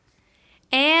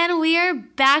we are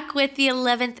back with the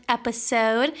 11th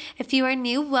episode. If you are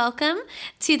new, welcome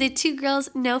to the Two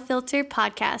Girls No Filter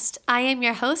podcast. I am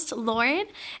your host, Lauren,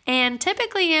 and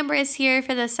typically Amber is here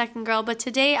for the second girl, but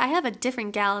today I have a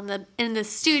different gal in the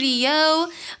studio,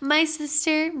 my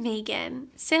sister, Megan.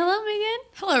 Say hello, Megan.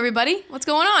 Hello, everybody. What's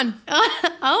going on?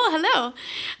 Hello.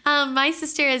 My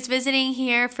sister is visiting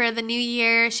here for the new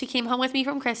year. She came home with me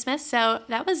from Christmas, so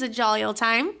that was a jolly old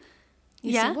time.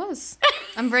 Yes, it was.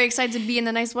 I'm very excited to be in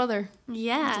the nice weather.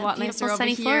 Yeah, it's a lot nicer over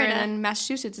sunny here, Florida. and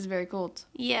Massachusetts is very cold.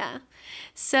 Yeah.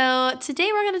 So today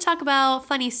we're going to talk about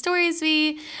funny stories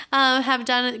we have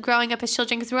done growing up as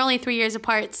children, because we're only 3 years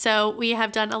apart, so we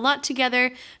have done a lot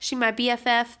together. She's my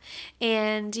BFF,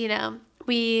 and,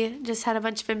 we just had a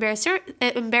bunch of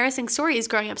embarrassing stories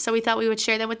growing up, so we thought we would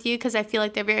share them with you because I feel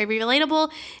like they're very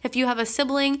relatable. If you have a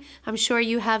sibling, I'm sure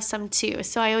you have some too,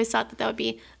 so I always thought that would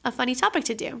be a funny topic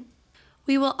to do.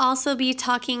 We will also be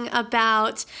talking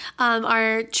about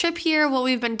our trip here, what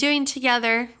we've been doing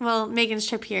together, well, Megan's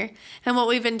trip here, and what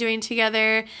we've been doing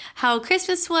together, how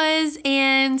Christmas was,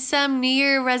 and some New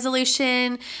Year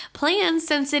resolution plans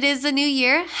since it is the new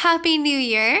year. Happy New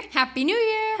Year. Happy New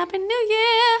Year. Happy New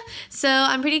Year. So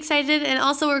I'm pretty excited, and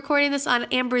also we're recording this on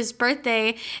Amber's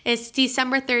birthday. It's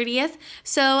December 30th.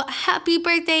 So happy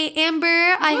birthday,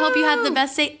 Amber. I hope you had the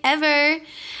best day ever.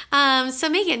 So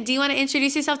Megan, do you want to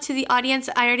introduce yourself to the audience?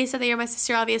 I already said that you're my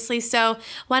sister, obviously. So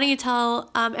why don't you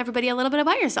tell everybody a little bit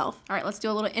about yourself? All right, let's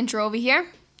do a little intro over here.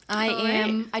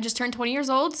 I just turned 20 years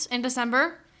old in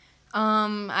December.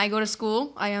 I go to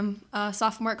school. I am a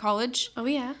sophomore at college. Oh,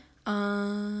 yeah.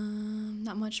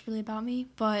 Not much really about me,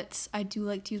 but I do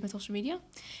like to use my social media.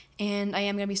 And I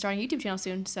am going to be starting a YouTube channel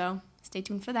soon, so stay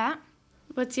tuned for that.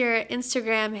 What's your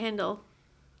Instagram handle?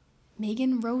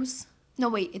 Megan Rose. No,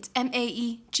 wait, it's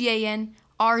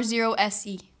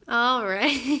MAEGANR0SE. All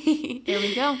right. There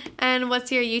we go. And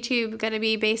what's your YouTube going to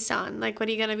be based on? Like, what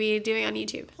are you going to be doing on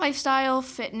YouTube? Lifestyle,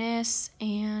 fitness,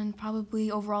 and probably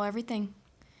overall everything.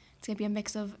 It's going to be a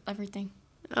mix of everything.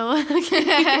 Oh,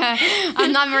 okay.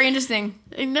 I'm not very interesting.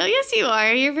 No, yes, you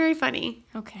are. You're very funny.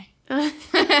 Okay.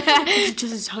 It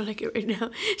doesn't sound like it right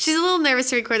now. She's a little nervous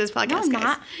to record this podcast, No, I'm guys.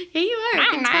 not. Yeah, you are.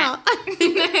 I'm I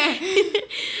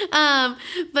can tell.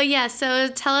 But yeah, so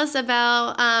tell us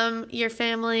about your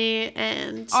family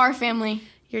and Our family.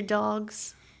 your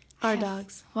dogs. Our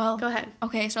dogs. Well, Go ahead.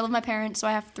 Okay, so I love my parents, so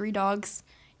I have 3 dogs.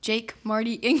 Jake,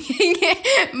 Marty, and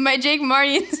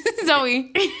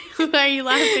Zoe. Why are you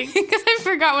laughing? Because I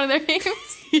forgot one of their names.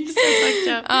 You're so fucked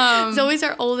up. Zoe's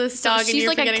our oldest dog, and she's you're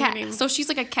like a forgetting her cat. name. So she's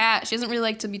like a cat. She doesn't really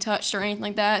like to be touched or anything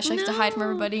like that. She likes to hide from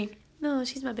everybody. No,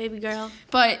 she's my baby girl.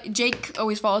 But Jake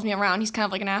always follows me around. He's kind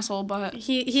of like an asshole, but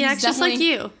He acts just like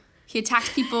you. He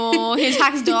attacks people. He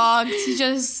attacks dogs. He's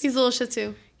a little Shih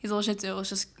Tzu. He's a little Shih Tzu. It's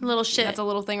just A little shit. That's a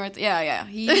little thing right there. Yeah.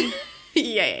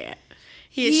 Yeah.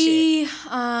 He is shit.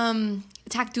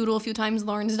 Attacked Doodle a few times,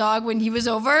 Lauren's dog, when he was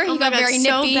over. He got God, very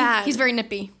so nippy. bad. He's very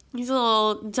nippy. He's a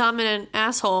little dominant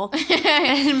asshole.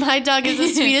 And my dog is the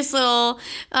sweetest little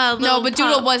No, but pup.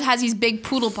 Doodle has these big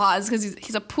poodle paws because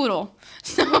he's a poodle.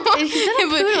 So, He's not a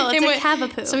poodle. It's a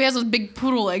cavapoo. So he has those big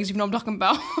poodle legs, you know what I'm talking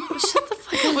about. Shut the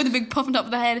fuck up. With a big puffed up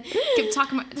the head. Kept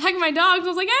attacking my dogs. I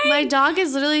was like, hey. My dog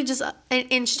is literally just an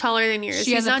inch taller than yours.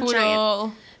 She He's has a not poodle.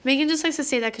 giant. Megan just likes to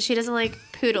say that because she doesn't like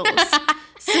poodles.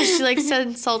 So she likes to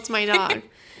insult my dog.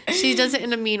 She does it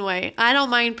in a mean way. I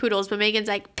don't mind poodles, but Megan's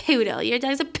like, poodle. Your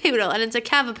dog's a poodle, and it's a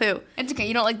cavapoo. It's okay.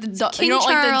 You don't like the dog. King You don't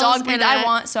like the Charles dog breed and I a-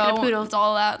 want. So and a poodle. it's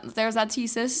all that. There's that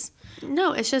thesis.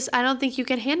 No, it's just I don't think you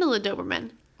can handle a Doberman.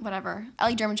 Whatever. I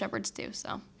like German Shepherds too.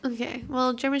 So Okay,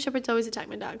 well, German Shepherds always attack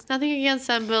my dogs. Nothing against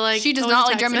them, but like she does always not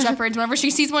like attacks German them. Shepherds. Whenever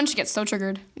she sees one, she gets so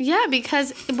triggered. Yeah,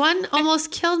 because one almost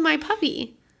killed my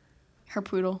puppy. Her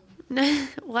poodle.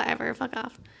 Whatever, fuck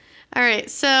off. All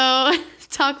right, so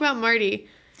talk about Marty.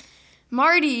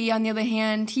 Marty, on the other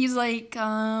hand, he's like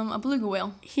a beluga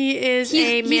whale. He is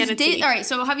a manatee. All right,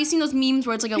 so have you seen those memes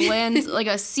where it's like a land, like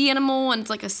a sea animal, and it's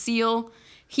like a seal?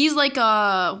 He's like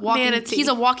a walking. Manatee. He's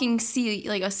a walking sea,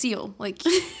 like a seal. Like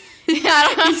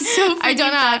I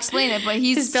don't know how to explain it, but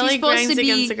His belly supposed grinds to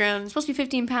be against the ground. supposed to be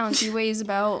 15 pounds. He weighs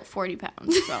about 40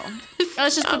 pounds. So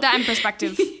let's just put that in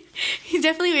perspective. He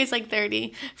definitely weighs like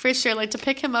 30, for sure. Like, to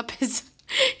pick him up is...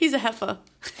 He's a heifer.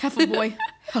 Heifer boy.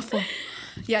 Heifer.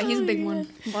 Yeah, he's a big one.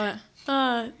 But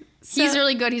he's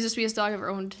really good. He's the sweetest dog I've ever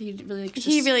owned. He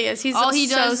really is. He's all he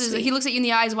so does is sweet. he looks at you in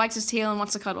the eyes, wags his tail, and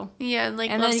wants to cuddle. Yeah, and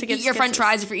like And loves then to get eat your french kisses.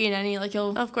 fries if you're eating any. Like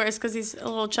he'll. Of course, because he's a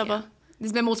little chubba. Yeah.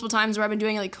 There's been multiple times where I've been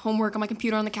doing like homework on my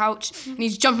computer on the couch, and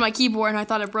he's jumped my keyboard, and I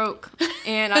thought it broke.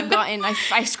 And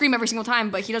I scream every single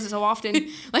time, but he does it so often.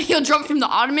 Like he'll jump from the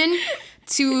ottoman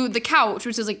to the couch,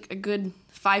 which is like a good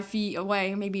 5 feet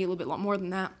away, maybe a little bit more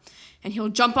than that. And he'll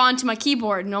jump onto my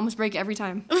keyboard and almost break it every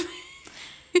time.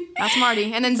 That's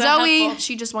Marty. And then So Zoe, helpful.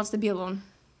 she just wants to be alone.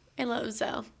 I love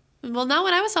Zoe. Well, not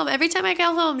when I was home. Every time I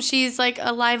go home, she's like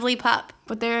a lively pup.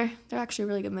 But they're actually a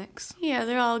really good mix. Yeah,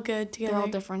 they're all good together. They're all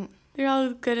different. They're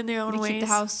all good in their own They ways. keep the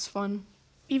house fun.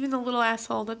 Even the little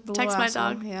asshole that The texts little my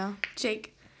asshole, dog, Yeah.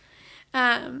 Jake.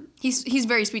 He's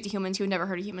very sweet to humans. He would never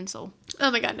hurt a human soul.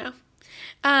 Oh my god, no.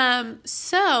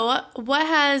 So what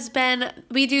has been,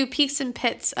 we do peaks and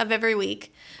pits of every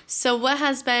week. So what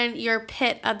has been your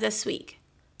pit of this week?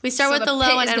 We start So with the the low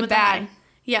pit and is end the with bad. the high.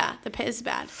 Yeah, the pit is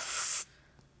bad.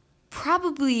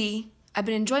 Probably, I've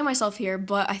been enjoying myself here,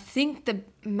 but I think the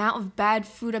amount of bad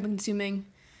food I've been consuming,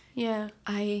 Yeah.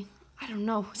 I don't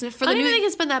know. Is it for I the don't new? even think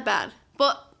it's been that bad.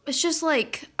 But it's just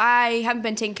like I haven't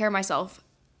been taking care of myself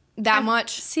that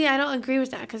much. See, I don't agree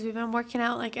with that because we've been working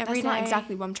out like every That's day. not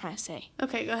exactly what I'm trying to say.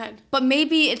 Okay, go ahead. But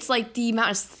maybe it's like the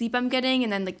amount of sleep I'm getting,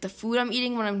 and then like the food I'm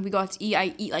eating. When we go out to eat,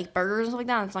 I eat like burgers and stuff like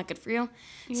that. And it's not good for you.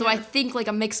 So I Yeah. think like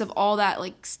a mix of all that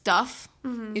like stuff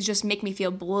is just make me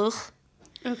feel blah.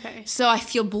 Okay. So I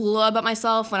feel blah about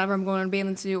myself whenever I'm going to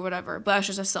bathing to do whatever. But that's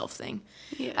just a self thing.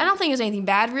 Yeah. I don't think there's anything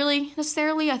bad really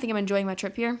necessarily. I think I'm enjoying my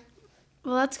trip here.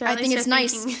 Well, that's good. I At think least it's you're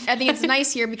nice. thinking. I think it's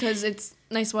nice here because it's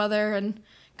nice weather and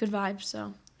good vibes. So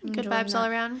I'm Good enjoying vibes that. all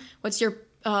around. What's your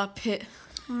pit?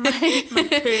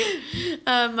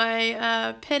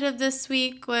 My pit of this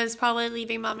week was probably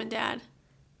leaving mom and dad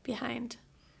behind.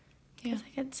 Yeah. Because I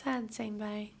get sad saying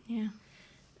bye. Yeah.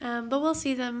 But we'll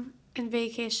see them on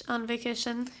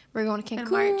vacation. We're going to In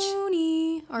Cancun. March.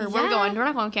 Or we're Yeah. going. We're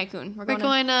not going to Cancun. We're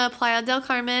going to Playa del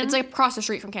Carmen. It's like across the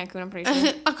street from Cancun. I'm pretty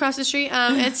sure. across the street.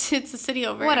 It's a city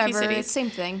over. A few Whatever. cities. It's same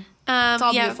thing. It's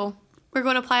all yeah, beautiful. We're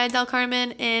going to Playa del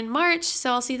Carmen in March,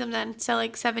 so I'll see them then. So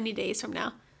like 70 days from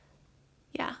now.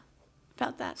 Yeah,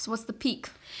 about that. So what's the peak?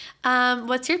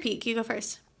 What's your peak? You go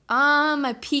first.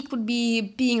 My peak would be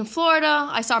being in Florida.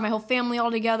 I saw my whole family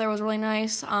all together. It was really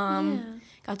nice.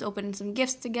 Got to open some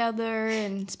gifts together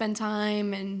and spend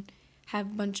time and have a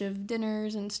bunch of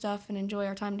dinners and stuff and enjoy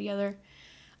our time together.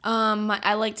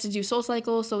 I like to do Soul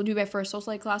Cycle, so do my first Soul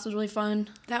Cycle class was really fun.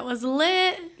 That was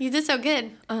lit. You did so good.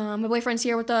 My boyfriend's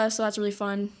here with us, so that's really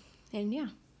fun. And yeah,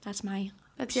 that's my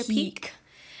That's your peak.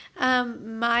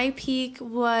 My peak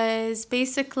was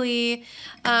basically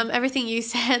everything you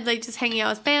said, like just hanging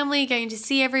out with family, getting to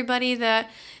see everybody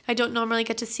that I don't normally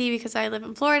get to see because I live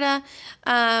in Florida.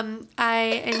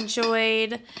 I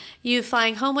enjoyed you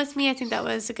flying home with me. I think that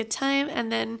was a good time.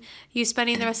 And then you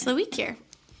spending the rest of the week here.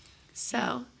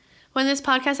 So when this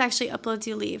podcast actually uploads,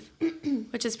 you leave,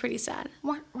 which is pretty sad.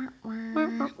 But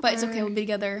it's okay, we'll be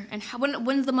together. And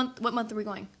when's the month? What month are we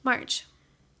going? March.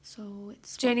 So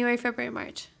it's January, February,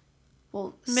 March.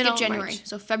 well, middle skip of January. March.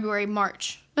 So February,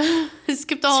 March.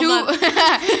 Skip the whole month.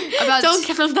 About Don't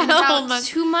count that about whole month.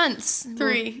 2 months.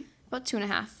 3. About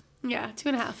 2.5. Yeah,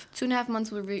 2.5. 2.5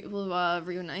 months we'll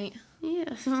reunite.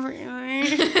 Yeah.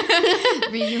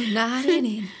 Reunited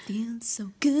and feels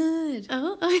so good.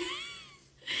 Oh.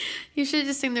 You should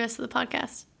just sing the rest of the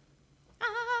podcast.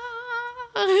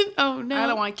 Oh, no. I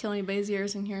don't want to kill anybody's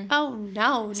ears in here. Oh,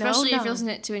 no. Especially no, if you're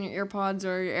listening to it in your earpods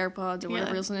or your AirPods or whatever Yeah.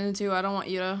 you're listening to. I don't want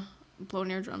you to blow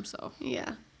an eardrum, so.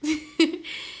 Yeah.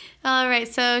 All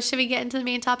right, so should we get into the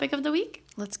main topic of the week?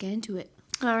 Let's get into it.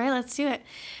 All right, let's do it.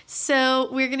 So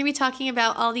we're going to be talking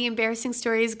about all the embarrassing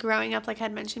stories growing up, like I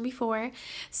had mentioned before.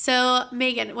 So,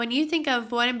 Megan, when you think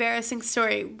of one embarrassing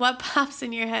story, what pops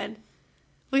in your head?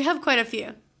 We have quite a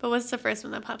few, but what's the first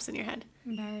one that pops in your head?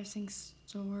 Embarrassing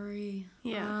story.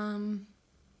 Yeah.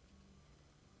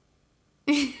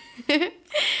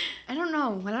 I don't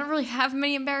know. I don't really have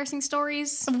many embarrassing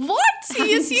stories. What?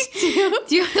 Yes, you do.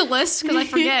 Do you have a list? Because I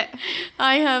forget.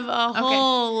 I have a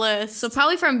whole list. So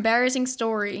probably for embarrassing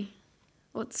story.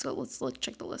 Let's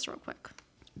check the list real quick.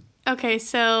 Okay,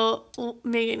 so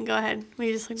Megan, go ahead.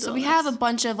 We just looked at So the we list. have a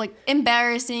bunch of like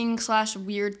embarrassing /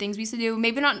 weird things we used to do.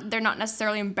 Maybe they're not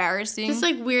necessarily embarrassing. just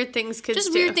like weird things kids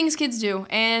Just do. weird things kids do.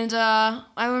 And I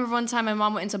remember one time my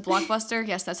mom went into Blockbuster.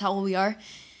 Yes, that's how old we are.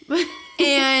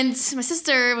 And my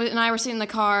sister and I were sitting in the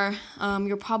car. I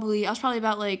was probably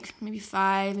about like maybe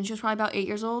 5, and she was probably about 8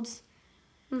 years old.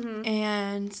 Mm-hmm.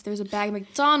 And there was a bag of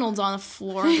McDonald's on the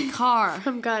floor of the car.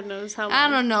 From God knows how long. I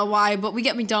don't know why, but we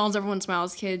get McDonald's every once in a while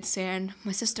as kids. And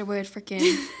my sister would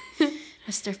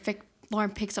Lauren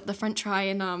picks up the French fry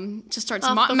and just starts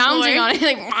Off the mounting floor. on it,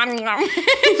 like, and then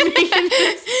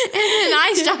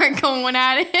I start going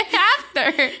at it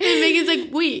after. And Megan's like,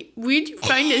 wait, where'd you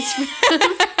find this from?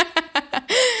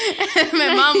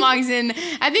 My mom walks in.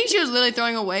 I think she was literally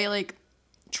throwing away like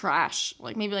trash,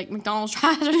 like maybe like McDonald's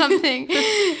trash or something.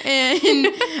 And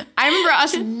I remember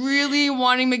us really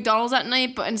wanting McDonald's that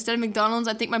night, but instead of McDonald's,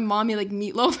 I think my mom made like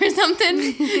meatloaf or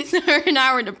something. So her and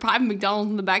I were deprived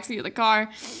McDonald's in the backseat of the car.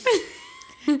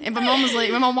 And my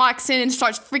mom walks in and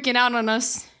starts freaking out on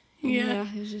us. Yeah.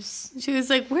 It was just... She was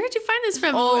like, "Where'd you find this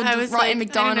from?" Old, I was rotten like,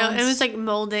 McDonald's. I don't know. It was like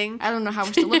molding. I don't know how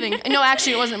we're still living. No,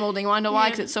 actually, it wasn't molding. You want to know why?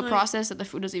 Because it's so like- processed that the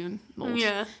food doesn't even mold.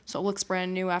 Yeah. So it looks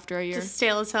brand new after a year. Just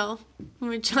stale as hell.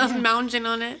 We're just mounging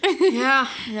on it. Yeah,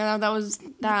 that was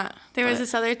that. There was But-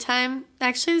 this other time,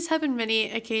 actually this happened many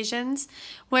occasions,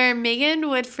 where Megan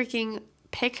would freaking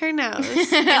pick her nose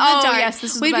in the dark. Yes,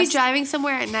 this is We'd the be best. driving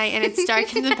somewhere at night and it's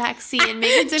dark in the back seat and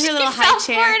Megan's in her She little fell high for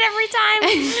chair. it every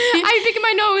time. I'd pick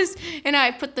my nose and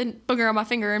I put the booger on my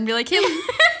finger and be like, "Hey,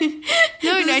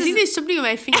 No, I think there's something on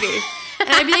my finger. And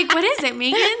I'd be like, "What is it,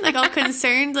 Megan?" Like all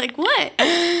concerned, like, "What?"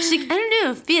 She's like, "I don't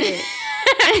know, feel it."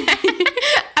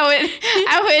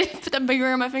 I would put the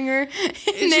booger on my finger. And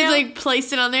she'd like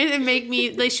place it on there and make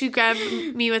me, like she'd grab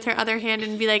me with her other hand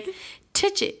and be like,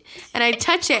 "Touch it." And I'd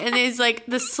touch it and there's like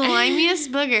the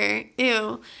slimiest booger.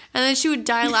 Ew. And then she would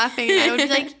die laughing and I would be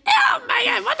like, "Ew,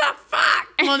 Megan, what the fuck?"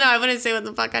 Well, no, I wouldn't say what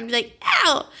the fuck. I'd be like,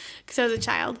 "Ew," because I was a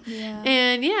child. Yeah.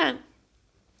 And yeah.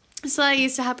 So that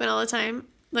used to happen all the time.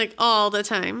 Like all the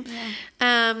time.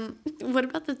 Yeah. What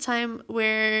about the time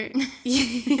where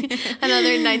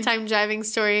another nighttime driving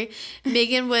story?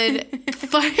 Megan would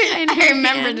fart in her I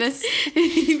remember hand. this.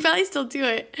 You probably still do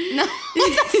it. No,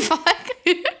 what the fuck?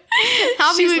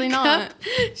 Obviously not.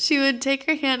 She would take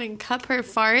her hand and cup her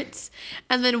farts,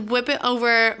 and then whip it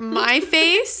over my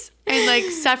face and like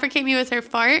suffocate me with her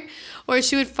fart. Or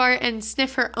she would fart and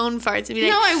sniff her own farts and be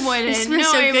like, No, I wouldn't. "This smells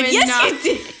No, so I good." would Yes, not. you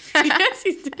did. Yes,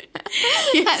 you did.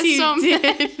 Yes, That's you so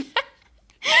did.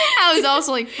 I was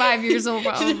also like 5 years old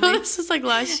probably. No, this was like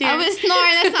last year. That's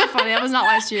not funny. That was not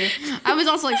last year. I was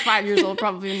also like 5 years old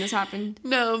probably when this happened.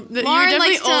 No, you were Lauren definitely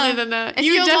likes to- older than that. If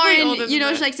You were you know definitely Lauren, older than you know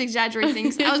that. she likes to exaggerate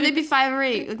things. I was maybe 5 or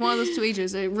 8, like one of those two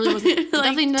ages. It really wasn't. Like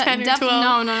definitely not. 10 or No,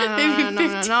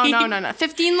 12. no.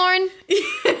 15, Lauren.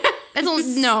 That's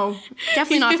no.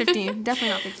 Definitely not 15. Definitely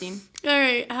not 15. All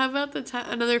right, how about the time?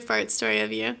 Another fart story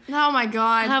of you. Oh my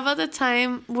god. How about the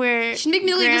time where She make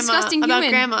me look like a disgusting about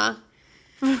human. grandma?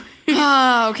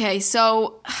 Okay,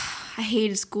 so I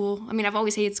hated school. I mean, I've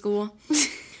always hated school. I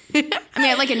mean,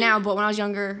 I like it now, but when I was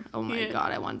younger, oh my Yeah.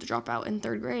 god, I wanted to drop out in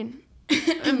 3rd grade.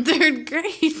 In 3rd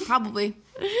grade. Probably.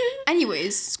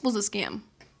 Anyways, school's a scam.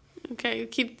 Okay,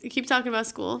 keep talking about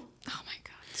school. Oh my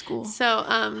god, school. So,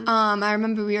 I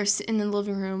remember we were sitting in the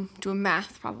living room doing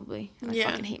math, probably. And I Yeah.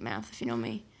 fucking hate math, if you know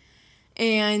me.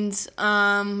 And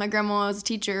my grandma was a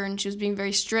teacher, and she was being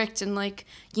very strict and like,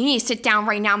 "You need to sit down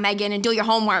right now, Megan, and do your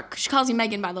homework." She calls me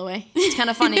Megan, by the way. It's kind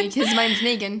of funny because my name's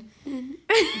Megan.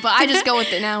 But I just go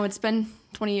with it now. It's been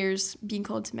 20 years being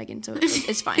called to Megan, so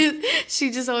it's fine.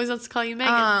 she just always wants to call you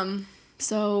Megan.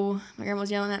 So my grandma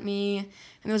was yelling at me, and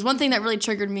there was one thing that really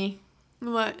triggered me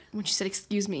What? when she said,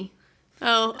 "Excuse me."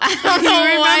 Oh, I don't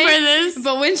know you why, remember this?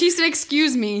 but when she said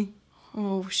 "excuse me,"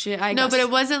 oh shit! No, but it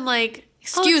wasn't like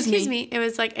Excuse excuse me. me. It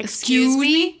was like excuse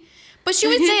me. But she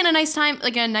would say it in a nice time,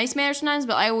 like in a nice manner sometimes.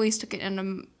 But I always took it in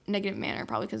a negative manner,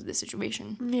 probably because of the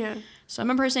situation. Yeah, So I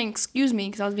remember her saying "excuse me"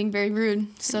 because I was being very rude.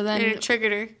 So and then it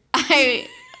triggered her. I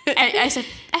said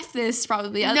 "f this"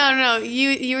 probably. No.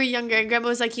 You were younger, and Grandma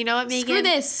was like, "You know what, Megan? Screw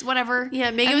this, whatever.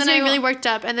 Yeah, Megan And was then getting I- really worked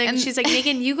up, and then and- she's like,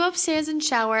 "Megan, you go upstairs and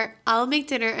shower. I'll make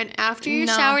dinner, and after you're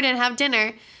No. showered and have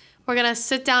dinner, we're gonna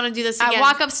sit down and do this again." I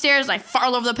walk upstairs and I fart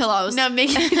all over the pillows. No,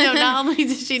 Megan. No, not only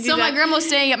did she do So that. my grandma was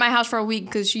staying at my house for a week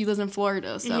because she lives in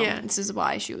Florida. So Yeah. this is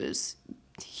why she was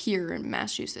here in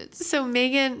Massachusetts. So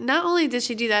Megan, not only did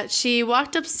she do that, she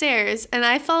walked upstairs, and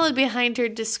I followed behind her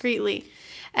discreetly.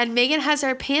 And Megan has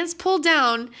her pants pulled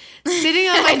down, sitting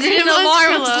on my I didn't know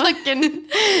Lauren was grandma's looking.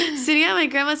 pillow, sitting on my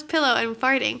grandma's pillow and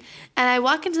farting. And I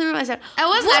walk into the room. I said, I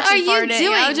wasn't "What actually are you farting.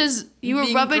 doing?" I was just You were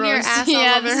being rubbing your gross. ass all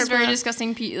yeah, over this her is very pillow.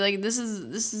 disgusting. Like this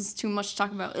is too much to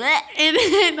talk about.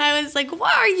 And I was like,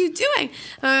 "What are you doing?"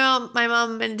 My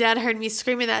mom and dad heard me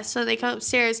screaming that, so they come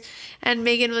upstairs, and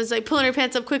Megan was like pulling her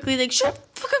pants up quickly, like, "Shut up,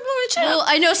 fucking shut up." Well,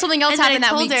 I know something else And then happened I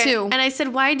that told week her, too. And I said,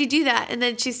 "Why did you do that?" And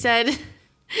then she said,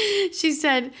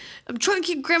 "I'm trying to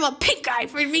keep Grandma pink eye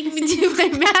for making me do my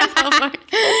math homework."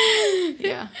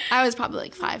 Yeah, I was probably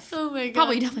like 5. Oh my god.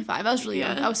 Probably definitely 5. I was really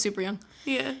young. Yeah. I was super young.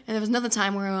 Yeah. And there was another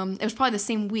time where it was probably the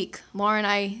same week. Laura and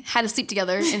I had to sleep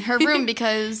together in her room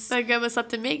because My grandma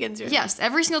slept in Megan's room. yes,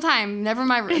 every single time, never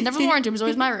my room, never Lauren's room, it was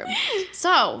always my room.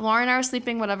 So Laura and I were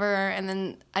sleeping, whatever, and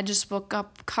then I just woke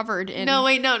up covered in. No,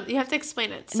 wait, no. You have to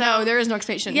explain it. So, No, there is no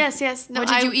explanation. Yes. No, what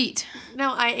did you eat?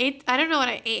 No, I ate. I don't know what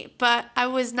I ate, but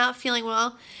was not feeling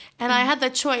well, and I had the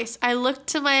choice. I looked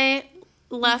to my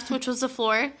left, which was the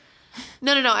floor.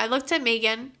 No. I looked at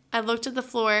Megan. I looked at the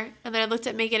floor, and then I looked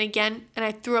at Megan again, and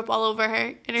I threw up all over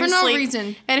her in her For sleep. no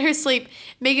reason. In her sleep,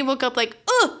 Megan woke up like,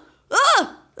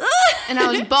 And I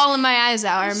was bawling my eyes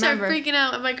out. I remember. Started freaking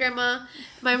out, and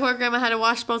my poor grandma had to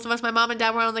wash both of us. My mom and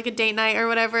dad were on like a date night or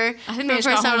whatever. I think for they the just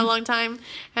first got time in a home. long time.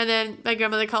 And then my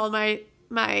grandmother called my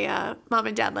mom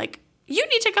and dad like, you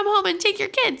need to come home and take your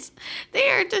kids. They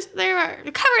are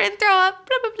covered in throw up.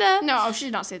 Blah blah blah. No, she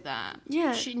did not say that.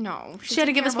 Yeah. She had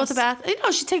to give us both a bath. No,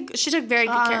 she took very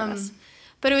good care of us.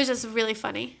 But it was just really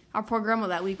funny. Our poor grandma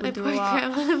that week My went poor through a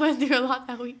lot. grandma went through a lot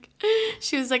that week.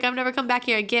 She was like, I've never come back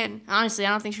here again. Honestly, I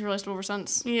don't think she realized over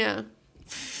since. Yeah.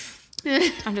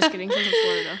 I'm just kidding. She's in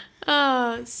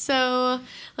Florida. So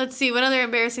let's see what other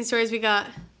embarrassing stories we got,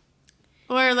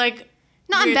 or like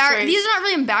Not weird embarrassing. stories. These are not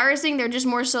really embarrassing. They're just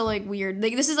more so like weird.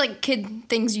 Like this is like kid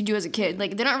things you do as a kid.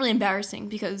 Like they're not really embarrassing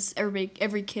because every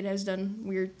kid has done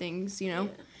weird things, you know. Yeah.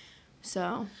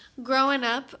 So Growing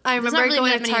up, I there's remember not really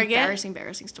going that to many Target.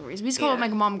 embarrassing stories. We just call Yeah. it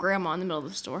like mom, grandma in the middle of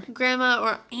the store. Grandma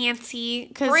or auntie,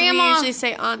 because we Grandma. usually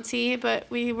say auntie, but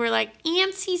we were like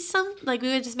auntie like we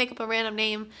would just make up a random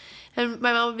name, and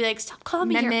my mom would be like, stop calling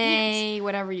me your aunt. Meme,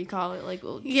 whatever you call it. Like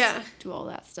we'll just Yeah. do all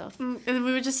that stuff. And then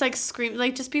we would just like scream,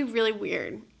 like just be really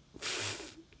weird,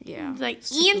 Yeah. like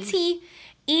Super- auntie,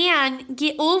 Ann,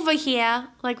 get over here.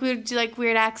 Like we would do like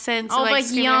weird accents. and, Oh, like like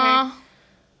scream at her. yeah.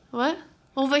 What?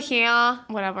 Over here.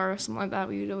 Whatever, something like that.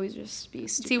 We would always just be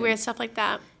stupid. See weird stuff like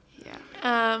that.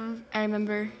 Yeah. I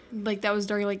remember, like, that was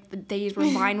during, like, the days where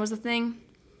Vine was a thing.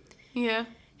 Yeah.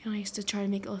 And I used to try to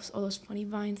make all those funny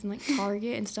Vines in, like,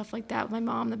 Target and stuff like that with my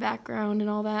mom in the background and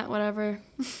all that, whatever.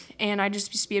 And I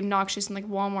just used to be obnoxious in, like,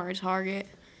 Walmart or Target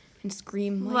and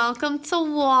scream, like, Welcome to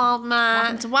Walmart.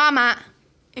 welcome to Walmart.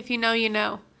 If you know, you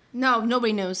know. No,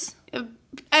 nobody knows.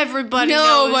 Everybody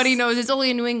Nobody knows. knows. It's only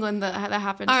in New England that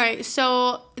happened. All right,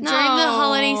 so during the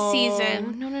holiday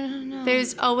season, No.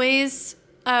 there's always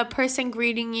a person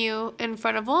greeting you in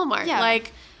front of Walmart. Yeah.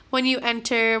 Like when you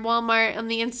enter Walmart on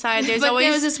the inside, there's But there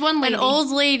always was this one lady. an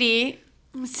old lady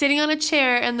sitting on a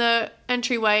chair in the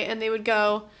entryway, and they would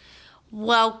go,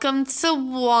 welcome to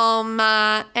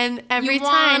Walmart. And every you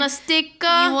time want a sticker?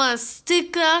 you want a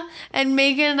sticker, and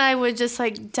Megan and I would just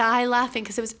like die laughing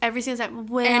because it was every single time.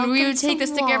 And we would "Welcome take to the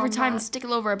sticker every time and Walmart." stick it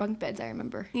over our bunk beds, I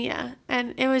remember. Yeah,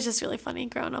 and it was just really funny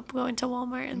growing up going to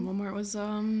Walmart and Walmart was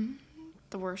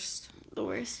the worst. the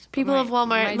worst. People My- of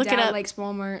Walmart, my look dad it up. likes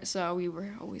Walmart, so we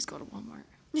were always go to Walmart.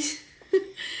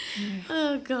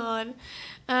 Oh God.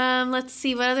 Let's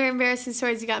see what other embarrassing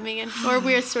stories you got, Megan, or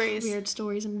weird stories. Weird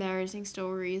stories, embarrassing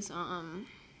stories.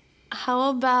 How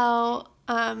about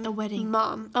The wedding.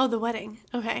 Mom. Oh, the wedding.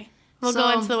 Okay, we'll go So,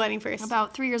 into the wedding first.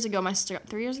 About 3 years ago, my sister.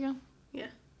 3 years ago? Yeah.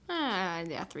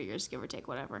 Yeah, 3 years, give or take,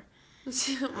 whatever.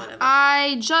 Whatever.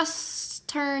 I just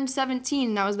turned 17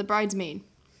 and I was the bridesmaid.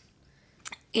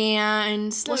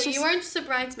 And No, you weren't just a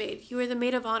bridesmaid. You were the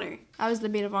maid of honor. I was the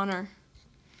maid of honor.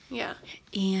 Yeah.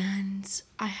 And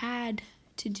I had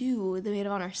to do the maid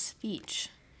of honor speech.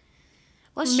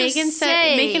 Let's Megan just said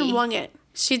say, Megan wung it.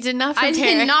 She did not prepare. I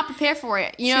did not prepare for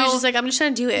it. You She know, was just like, I'm just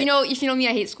gonna do it. you know, if you know me,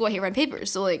 I hate school. I hate writing papers.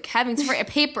 So like having to write a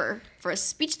paper for a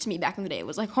speech to me back in the day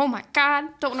was like, oh my god,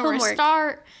 don't know where Homework. to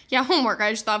start. Yeah, homework.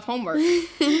 I just thought of homework,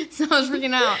 so I was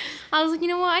freaking out. I was like, you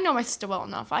know what? I know my sister well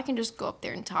enough. I can just go up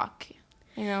there and talk.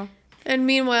 You know, And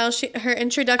meanwhile, her I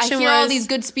introduction hear was all these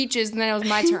good speeches, and then it was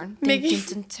my turn.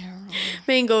 Megan-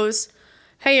 Megan goes,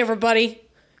 "Hey everybody,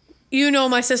 you know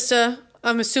my sister.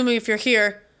 I'm assuming if you're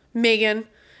here, Megan."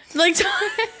 Like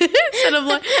instead of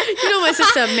like, you know my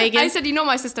sister Megan. I said, you know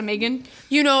my sister Megan.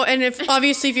 You know, and if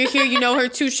obviously if you're here, you know her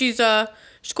too. She's going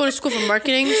to school for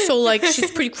marketing, so like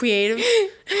she's pretty creative.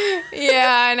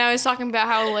 Yeah, and I was talking about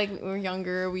how like when we were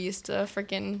younger, we used to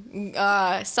freaking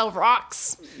sell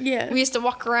rocks. Yeah. We used to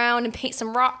walk around and paint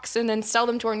some rocks and then sell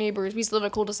them to our neighbors. We used to live in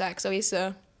a cul-de-sac, so we used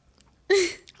to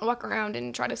walk around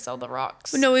and try to sell the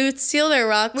rocks. No, we would steal their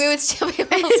rocks. We would steal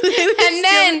people's, and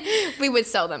then we would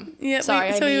sell them. Yeah, Sorry,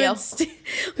 I had to we yell.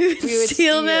 would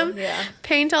steal them, yeah.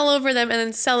 paint all over them, and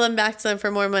then sell them back to them for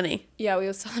more money. Yeah, we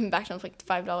would sell them back to them for like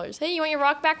 $5. Hey, you want your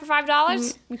rock back for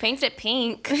 $5? We painted it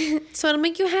pink. So it'll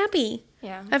make you happy.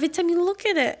 Yeah. Every time you look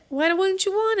at it, why wouldn't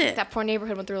you want it? That poor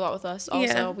neighborhood went through a lot with us. Also,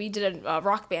 Yeah. we did a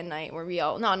rock band night where we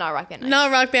all, no, not a rock band night. Not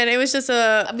a rock band. It was just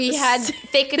a. We had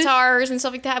fake guitars and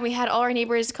stuff like that. And we had all our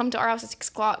neighbors come to our house at 6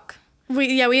 o'clock.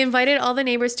 We invited all the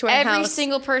neighbors to our house. Every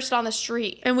single person on the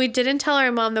street. And we didn't tell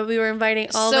our mom that we were inviting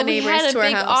all the neighbors to our house. So we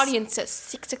had a big audience at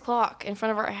 6 o'clock in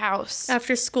front of our house.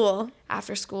 After school.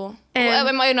 Well,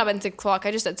 it might have not been 6 o'clock.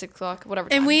 I just said 6 o'clock, whatever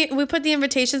time. And we put the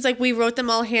invitations, like, we wrote them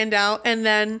all hand out, and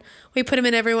then we put them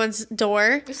in everyone's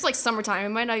door. This is like summertime. It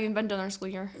might not even been done our school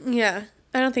year. Yeah.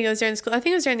 I don't think it was during school. I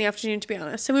think it was during the afternoon, to be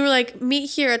honest. And we were like,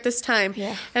 meet here at this time.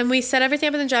 Yeah. And we set everything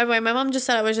up in the driveway. My mom just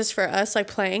thought it was just for us, like,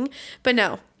 playing. But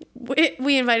no,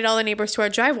 we invited all the neighbors to our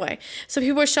driveway. So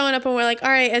people were showing up and we're like, all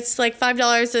right, it's like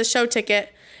 $5 a show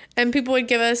ticket. And people would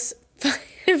give us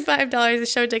 $5 a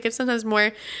show ticket, sometimes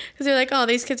more. Because they're like, oh,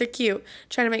 these kids are cute,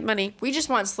 trying to make money. We just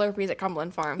want Slurpees at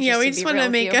Cumberland Farms. Yeah, we just want to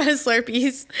make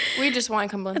Slurpees. We just want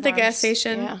Cumberland at Farms. the gas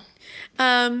station.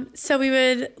 Yeah. So we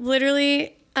would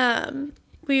literally...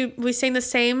 We sang the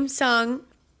same song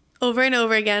over and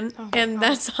over again, and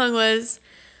that song was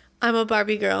I'm a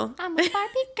Barbie girl. I'm a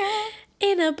Barbie girl.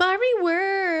 In a Barbie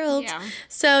world. Yeah.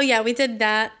 So, yeah, we did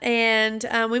that, and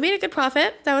we made a good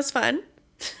profit. That was fun.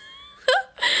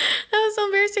 That was so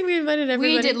embarrassing. We invited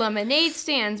everybody. We did lemonade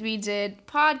stands. We did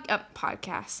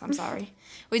podcasts. I'm sorry.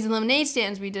 We did lemonade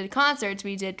stands. We did concerts.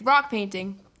 We did rock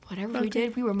painting. Whatever we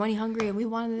did, we were money hungry and we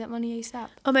wanted that money ASAP.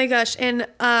 Oh my gosh. And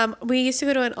we used to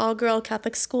go to an all-girl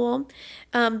Catholic school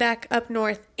back up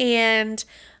north. And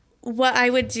what I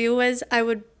would do was I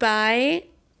would buy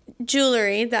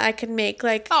jewelry that I could make,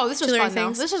 like, this was fun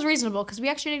things. This was reasonable because we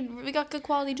got good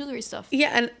quality jewelry stuff. Yeah,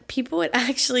 and people would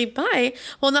actually buy,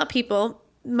 well, not people,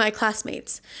 my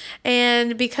classmates.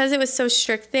 And because it was so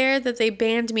strict there that they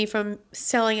banned me from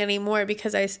selling anymore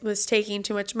because I was taking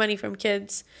too much money from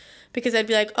kids. Because I'd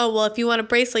be like, oh, well, if you want a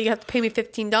bracelet, you have to pay me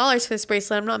 $15 for this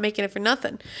bracelet. I'm not making it for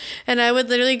nothing. And I would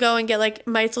literally go and get, like,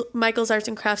 Michael's Arts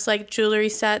and Crafts, like, jewelry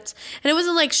sets. And it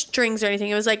wasn't, like, strings or anything.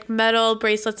 It was, like, metal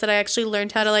bracelets that I actually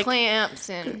learned how to, like... Clamps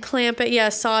and... Clamp it, yeah,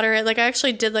 solder it. Like, I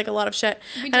actually did, like, a lot of shit.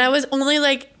 And I was only,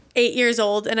 like, 8 years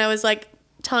old. And I was, like...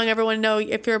 telling everyone, no,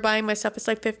 if you're buying my stuff, it's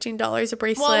like $15 a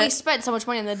bracelet. Well, we spent so much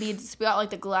money on the beads. We got like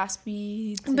the glass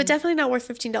beads. But definitely not worth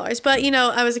 $15. But, you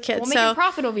know, I was a kid, so... making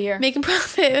profit over here. Making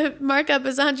profit. Markup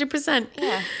is 100%.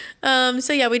 Yeah.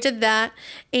 So, yeah, we did that.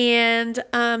 And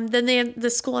then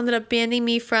the school ended up banning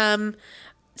me from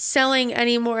selling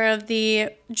any more of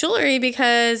the jewelry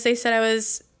because they said I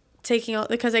was taking all...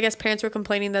 Because I guess parents were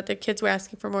complaining that their kids were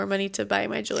asking for more money to buy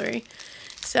my jewelry.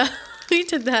 So... we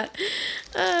did that.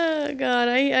 Oh, God.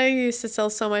 I used to sell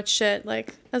so much shit.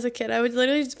 Like, as a kid, I would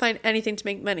literally just find anything to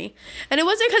make money. And it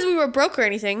wasn't because we were broke or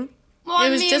anything. Well, it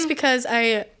was just because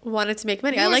I wanted to make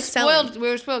money. I like selling. We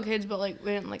were spoiled kids, but, like,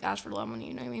 we didn't, like, ask for a lot of money,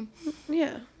 you know what I mean?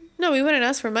 Yeah. No, we wouldn't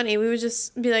ask for money. We would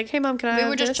just be like, hey, Mom, can I have this? We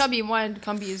were just chubby and wanted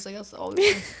cumbies. Like, that's all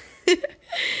we were.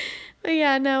 But,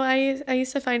 yeah, no, I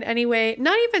used to find any way,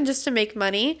 not even just to make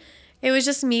money. It was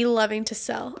just me loving to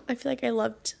sell. I feel like I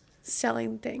loved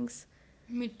selling things.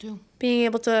 Me too. Being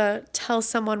able to tell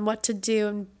someone what to do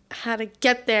and how to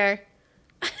get there.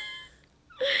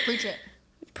 Preach it.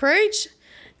 Preach?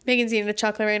 Megan's eating a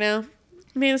chocolate right now.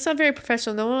 Man, it's not very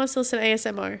professional. No one wants to listen to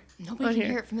ASMR. Nobody can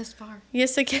hear it from this far.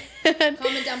 Yes, I can.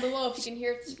 Comment down below if you can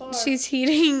hear it this far.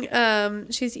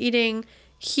 She's eating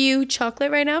Hue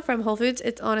chocolate right now from Whole Foods.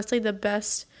 It's honestly the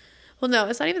best. Well, no,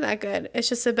 it's not even that good. It's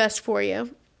just the best for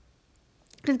you.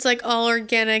 It's like all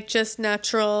organic, just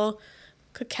natural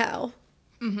cacao.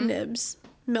 Nibs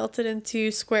melted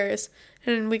into squares,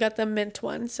 and we got the mint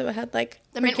one, so it had like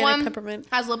the mint one peppermint.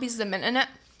 Has little pieces of mint in it.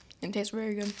 It tastes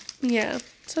very good. Yeah,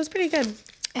 so it's pretty good.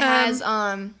 It has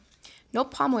no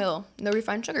palm oil, no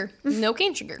refined sugar, no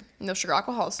cane sugar, no sugar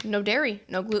alcohols, no dairy,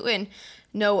 no gluten,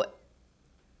 no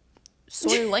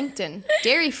soy lecithin,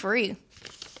 dairy free.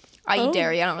 I eat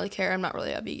dairy. I don't really care. I'm not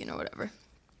really a vegan or whatever.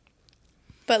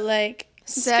 But like.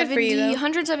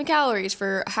 107 calories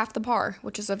for half the bar,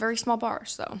 which is a very small bar,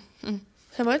 so.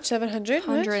 How much? 700?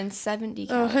 170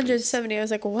 calories. Oh, 170. I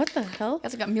was like, what the hell?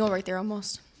 That's like a meal right there,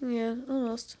 almost. Yeah,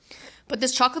 almost. But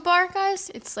this chocolate bar, guys,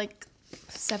 it's like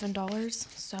 $7,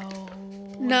 so.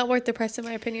 Not worth the price, in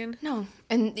my opinion. No.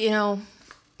 And, you know,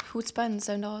 who would spend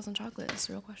 $7 on chocolate? That's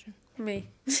the real question. Me.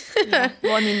 Yeah.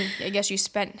 Well, I mean, I guess you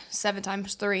spent 7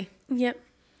 times 3. Yep.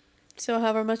 So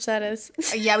however much that is.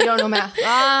 Yeah, we don't know math.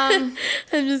 I'm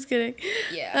just kidding.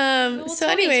 Yeah. Well, so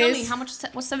anyways. Tell me, how much is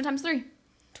what's 7 times 3?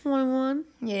 21.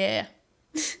 Yeah.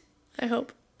 I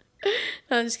hope.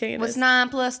 No, I'm just kidding. What's 9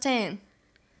 plus 10?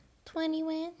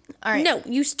 21. All right. No,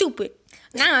 you stupid.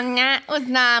 No. What's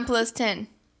 9 plus 10?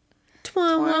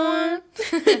 21.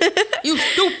 You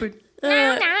stupid.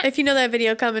 If you know that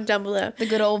video, comment down below. The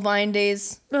good old Vine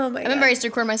days. Oh my god. I remember I used to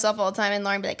record myself all the time, and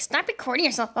Lauren would be like, stop recording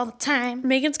yourself all the time.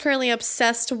 Megan's currently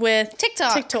obsessed with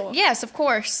TikTok. Yes, of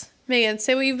course. Megan,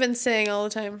 say what you've been saying all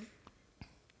the time.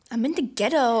 I'm in the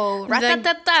ghetto. The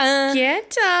Rat-ta-ta-ta.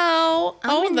 Ghetto.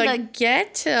 I'm in The the-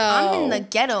 ghetto. I'm in the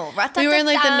ghetto. We were in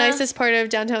like the Rat-ta-ta-ta. nicest part of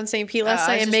downtown St. Pete last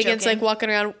I night, was and just Megan's joking. like walking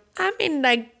around. I'm in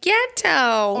the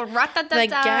ghetto. Or rat-ta-ta-ta. The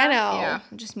ghetto. Yeah,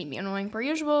 just meet me annoying per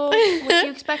usual. What do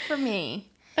you expect from me?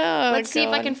 Oh, Let's see if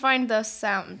I God. can find the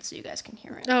sound so you guys can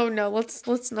hear it. Oh no, let's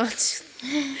not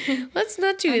let's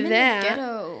not do I'm that. in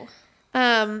the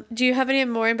ghetto. Do you have any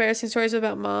more embarrassing stories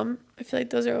about mom? I feel like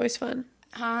those are always fun.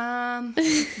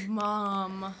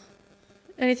 Mom.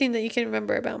 Anything that you can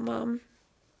remember about mom?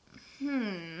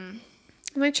 Am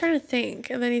I trying to think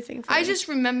of anything? I funny? just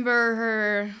remember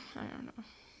her. I don't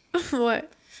know.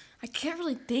 What? I can't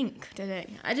really think today.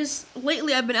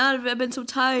 Lately I've been out of it. I've been so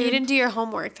tired. You didn't do your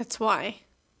homework. That's why.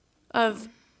 Of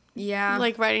Yeah.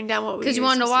 like writing down what we. Because you were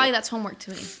want to know supposed why? That's homework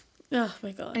to me. Oh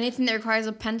my god. Anything that requires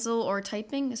a pencil or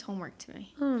typing is homework to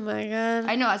me. Oh my god.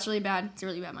 I know that's really bad. It's a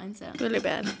really bad mindset. Really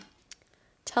bad.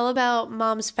 Tell about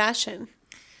mom's fashion.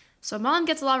 So mom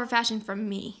gets a lot of her fashion from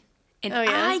me. And Oh,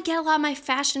 yeah? I get a lot of my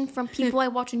fashion from people I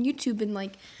watch on YouTube and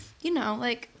like, you know,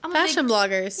 like I'm Fashion a big,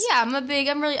 bloggers. Yeah, I'm not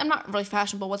really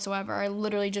fashionable whatsoever. I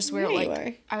literally just wear Yeah, you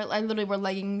like I literally wear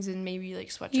leggings and maybe like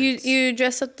sweatshirts. You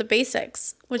dress up the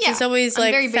basics, which Yeah, is always I'm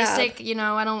like very fab. basic. You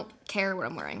know, I don't care what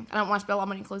I'm wearing. I don't want to spend a lot of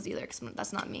money on clothes either because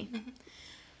that's not me.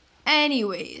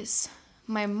 Anyways,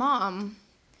 my mom,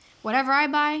 whatever I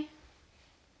buy,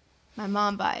 my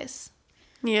mom buys.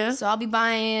 Yeah. So I'll be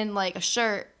buying like a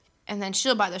shirt, and then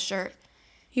she'll buy the shirt.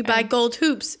 You buy gold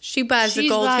hoops. She buys the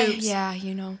gold hoops. Yeah,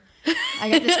 you know. I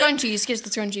got the scrunchies. Gets the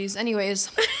scrunchies. Anyways.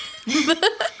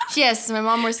 Yes, my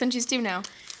mom wears scrunchies too now.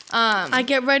 I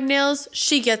get red nails.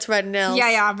 She gets red nails.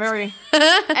 Yeah, very.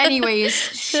 Anyways,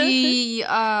 she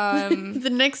The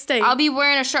next day. I'll be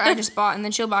wearing a shirt I just bought, and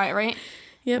then she'll buy it, right?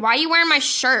 Yep. Why are you wearing my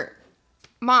shirt?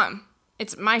 Mom,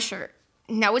 it's my shirt.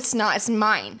 No, it's not. It's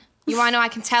mine. You want to know I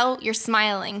can tell? You're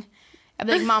smiling. I'd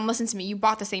be like, Mom, listen to me. You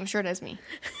bought the same shirt as me.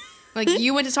 Like,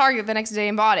 you went to Target the next day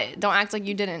and bought it. Don't act like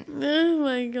you didn't. Oh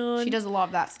my god. She does a lot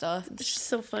of that stuff. It's just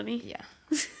so funny. Yeah.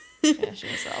 Yeah, she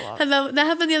does that a lot. That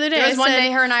happened the other day. There was one day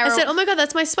her and I were- said, "Oh my god,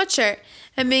 that's my sweatshirt,"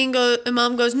 and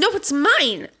Mom goes, "No, it's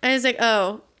mine." I was like,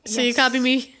 "Oh, so you Yes. copy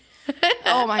me?"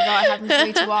 Oh my god, it happens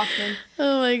way too often.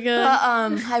 Oh my god.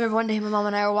 I remember one day my mom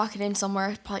and I were walking in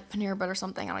somewhere, probably Panera Bread or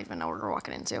something. I don't even know where we were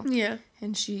walking into. Yeah.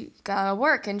 And she got out of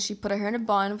work and she put her hair in a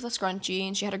bun with a scrunchie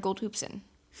and she had her gold hoops in.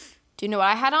 Do you know what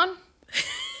I had on?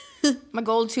 My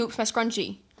gold hoops, my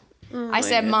scrunchie. I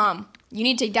said, Mom, you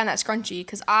need to take down that scrunchie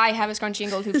because I have a scrunchie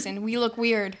and gold hoops in. We look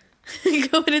weird.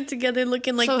 Going in together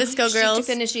looking like Visco She girls. took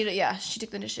the initiative. Yeah, she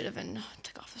took the initiative and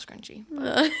took off the scrunchie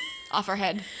off her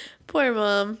head. Poor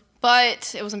mom.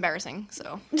 But it was embarrassing.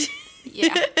 So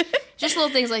yeah, just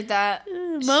little things like that.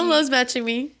 Mom loves matching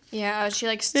me. Yeah, she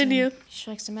likes Did to. you?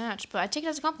 She likes to match, but I take it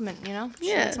as a compliment. You know, she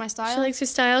Yeah. likes my style. She likes your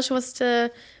style. She wants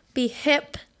to be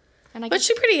hip. and I But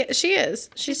she is.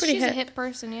 She's pretty she's hip. a hip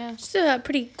person. Yeah, She's a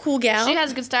pretty cool gal. she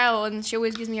has good style, and she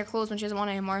always gives me her clothes when she doesn't want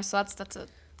it anymore. So that's a.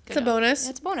 It's a bonus. Yeah,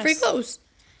 it's a bonus. Free clothes.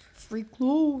 Free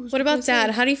clothes. What about dad?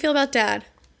 How do you feel about dad?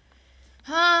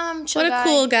 Chill What a guy.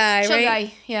 cool guy, Chill right?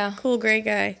 guy. Yeah, Cool, great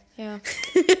guy. yeah.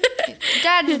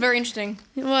 Dad is very interesting.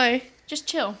 Why? Just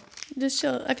chill. Just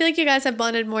chill. I feel like you guys have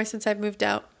bonded more since I've moved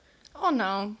out. Oh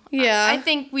no. Yeah. I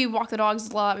think we walk the dogs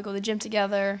a lot. We go to the gym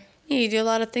together. Yeah, you do a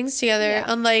lot of things together. Yeah.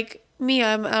 Unlike me,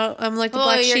 I'm like the Well,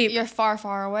 black you're, sheep. you're far,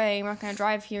 far away. We're not gonna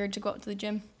drive here to go out to the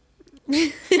gym.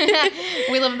 We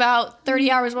live about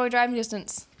 30 hours away driving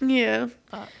distance. Yeah.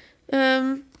 But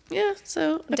Yeah.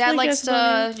 So I Dad feel like likes you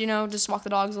guys to, just walk the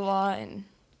dogs a lot and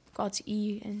go out to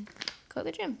eat and go to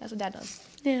the gym. That's what Dad does.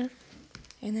 bonded.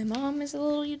 Yeah. And then Mom is a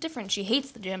little different. She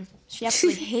hates the gym. She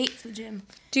absolutely hates the gym.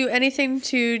 Do anything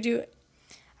to do.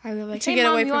 I would be like, To hey, get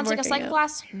Mom, away you from want to take a working cycle out.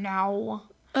 class? No.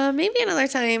 Maybe another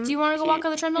time. Do you want to go walk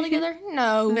on the treadmill together?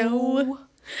 No. No.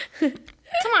 Come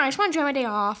on, I just want to enjoy my day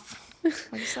off.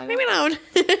 Maybe not.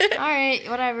 All right,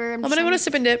 whatever. I'm gonna go to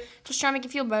Sip and Dip. Just trying to make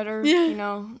you feel better.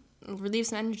 Yeah. Relieve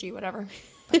some energy, whatever.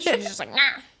 But she's just like,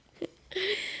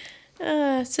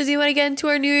 nah. So do you want to get into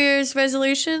our New Year's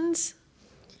resolutions?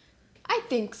 I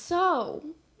think so.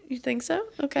 You think so?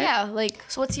 Okay. Yeah,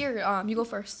 so what's your, you go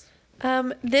first.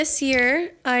 This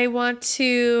year I want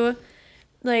to,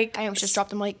 I almost just dropped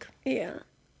the mic. yeah,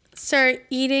 start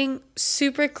eating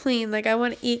super clean. Like I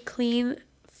want to eat clean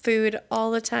food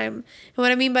all the time. And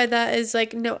what I mean by that is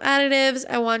no additives.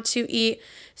 I want to eat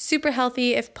super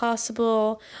healthy if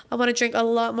possible. I want to drink a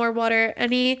lot more water.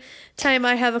 Any time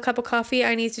I have a cup of coffee,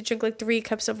 I need to drink 3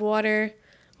 cups of water,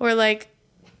 or like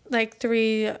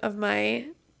 3 of my,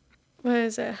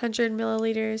 100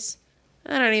 milliliters.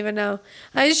 I don't even know.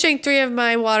 I just drink 3 of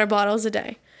my water bottles a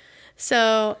day.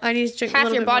 So I need to drink a Half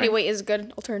little your bit body more. weight is a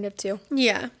good alternative too.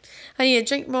 Yeah. I need to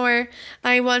drink more.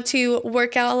 I want to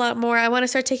work out a lot more. I want to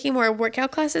start taking more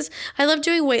workout classes. I love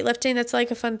doing weightlifting. That's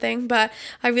like a fun thing. But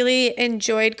I really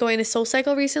enjoyed going to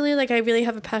SoulCycle recently. Like I really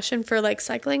have a passion for like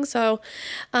cycling. So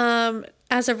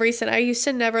as of recent, I used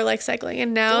to never like cycling.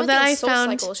 And now that I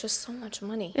found... SoulCycle is just so much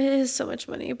money. It is so much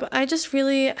money. But I just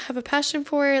really have a passion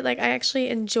for it. Like I actually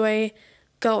enjoy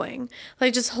going.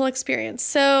 Like just the whole experience.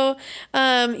 So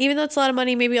even though it's a lot of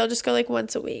money, maybe I'll just go like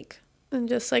once a week. And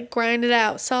just like grind it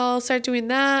out. So I'll start doing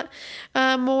that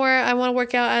more. I want to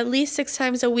work out at least 6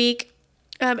 times a week,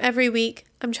 every week.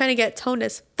 I'm trying to get toned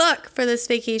as fuck for this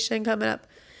vacation coming up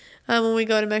when we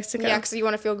go to Mexico. Yeah, because you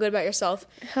want to feel good about yourself.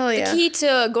 Hell yeah. The key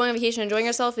to going on vacation and enjoying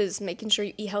yourself is making sure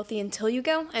you eat healthy until you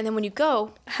go. And then when you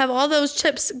go, have all those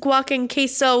chips, guac, and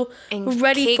queso and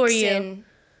ready for cakes you. And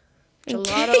And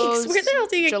gelatos. cakes. Where the hell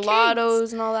do you get gelatos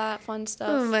cakes? And all that fun stuff.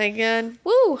 Oh my god.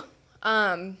 Woo!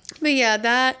 But yeah,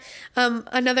 that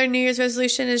another New Year's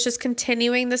resolution is just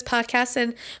continuing this podcast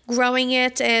and growing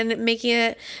it and making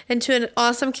it into an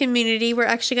awesome community. We're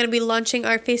actually going to be launching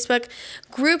our Facebook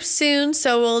group soon,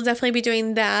 so we'll definitely be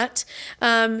doing that.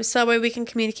 So that way we can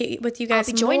communicate with you guys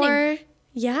I'll be joining. more.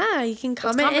 Yeah, you can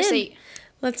comment in.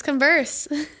 Let's converse.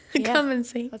 Yeah.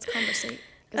 Conversate. Let's conversate.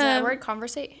 Is that a word,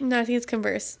 conversate? No, I think it's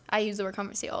converse. I use the word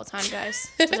conversate all the time, guys.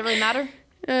 Does it really matter?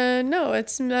 No,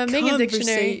 it's Megan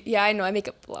Dictionary. Yeah, I know. I make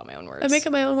up a lot of my own words. I make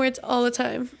up my own words all the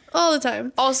time. All the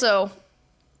time. Also,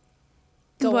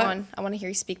 go What? on. I want to hear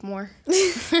you speak more.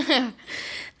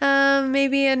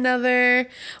 Maybe another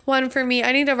one for me.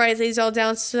 I need to write these all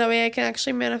down so that way I can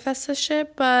actually manifest this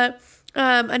shit. But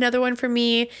another one for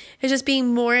me is just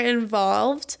being more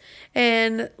involved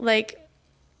and like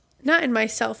not in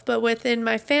myself, but within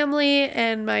my family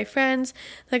and my friends.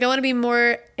 Like I want to be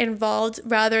more involved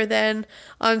rather than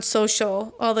on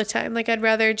social all the time. Like I'd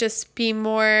rather just be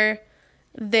more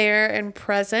there and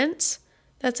present.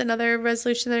 That's another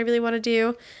resolution that I really want to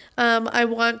do. I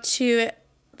want to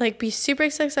like be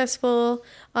super successful,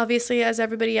 obviously as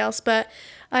everybody else, but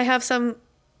I have some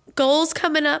goals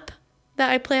coming up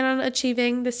that I plan on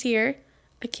achieving this year.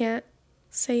 I can't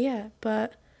say yet,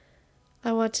 but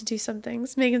I want to do some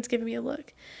things. Megan's giving me a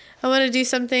look. I want to do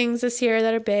some things this year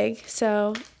that are big,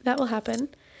 so that will happen.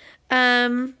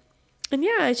 And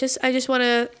yeah, I just want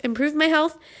to improve my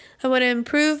health. I want to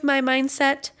improve my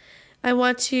mindset. I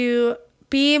want to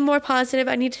be more positive.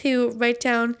 I need to write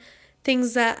down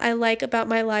things that I like about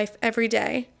my life every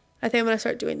day. I think I'm going to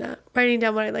start doing that. Writing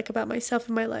down what I like about myself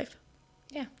and my life.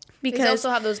 Yeah. Because they also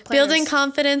have those planners. building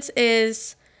confidence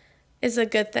is a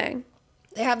good thing.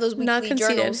 They have those Not weekly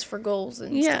conceited. journals for goals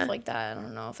and Yeah. stuff like that. I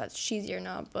don't know if that's cheesy or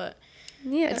not, but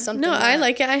Yeah. it's something No, I that-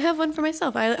 like it. I have one for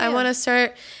myself. I want to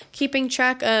start keeping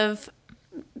track of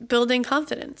building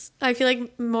confidence. I feel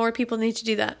like more people need to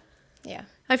do that. Yeah.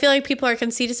 I feel like people are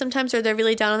conceited sometimes or they're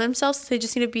really down on themselves. They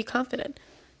just need to be confident.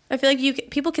 I feel like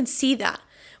people can see that.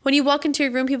 When you walk into a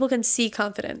room, people can see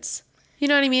confidence. You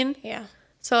know what I mean? Yeah.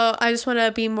 So I just want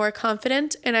to be more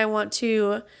confident and I want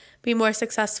to be more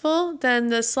successful than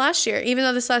this last year. Even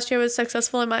though this last year was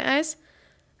successful in my eyes,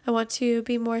 I want to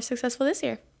be more successful this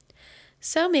year.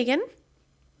 So Megan,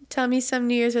 tell me some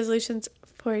New Year's resolutions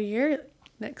for your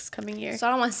next coming year. So I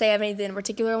don't want to say I have anything in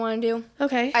particular I want to do.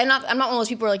 Okay. I'm not one of those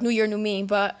people who are like, new year, new me,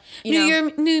 but, you New know.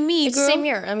 year, new me, It's girl. the same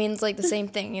year. I mean, it's like the same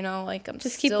thing, you know? Like, I'm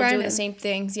Just keep still doing grinding. the same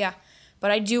things, yeah. But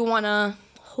I do want to,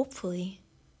 hopefully,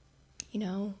 you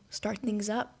know, start things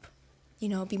up. You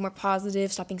know, be more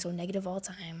positive, stop being so negative all the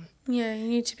time. Yeah, you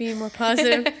need to be more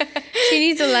positive. She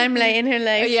needs a limelight in her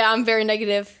life. Yeah, I'm very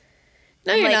negative.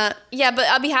 No, you're Like, not. Yeah, but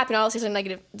I'll be happy and I'll say something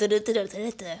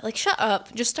negative. Like, shut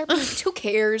up. Just start being, who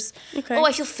cares? Okay. Oh,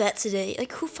 I feel fat today.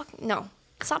 Like, who fucking, no.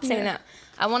 Stop saying Yeah. that.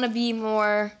 I want to be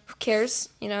more, who cares,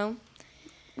 you know?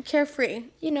 Carefree.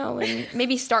 You know, and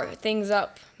maybe start things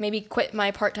up. Maybe quit my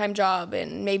part-time job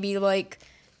and maybe, like,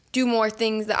 do more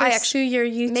things that I Pursue actually, your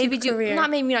YouTube maybe do, career.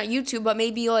 maybe not YouTube, but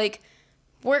maybe, like,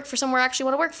 work for somewhere I actually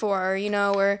want to work for, you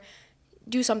know, or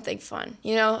do something fun,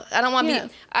 you know? I don't want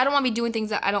to be doing things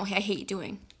that I hate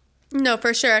doing. No,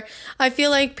 for sure. I feel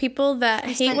like people that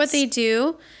hate what they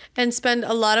do and spend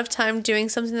a lot of time doing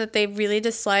something that they really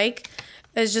dislike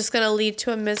is just going to lead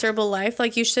to a miserable life.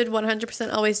 Like, you should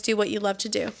 100% always do what you love to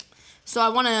do. So I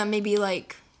want to maybe,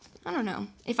 like, I don't know.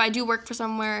 If I do work for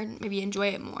somewhere, maybe enjoy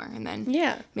it more. And then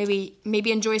maybe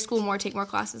enjoy school more, take more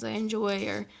classes I enjoy,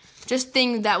 or just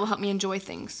things that will help me enjoy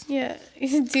things. Yeah.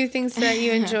 Do things that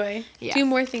you enjoy. Yeah. Do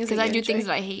more things that you Because I do enjoy. things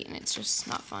that I hate, and it's just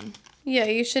not fun. Yeah,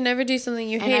 you should never do something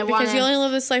you And hate I because you wanna- only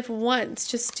live this life once.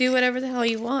 Just do whatever the hell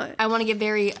you want. I want to get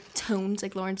very toned,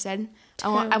 like Lauren said. I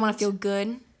want to feel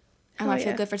good. I want to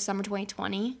yeah. feel good for summer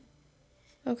 2020.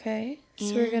 Okay.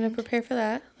 So we're going to prepare for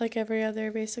that, like every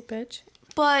other basic bitch.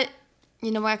 But,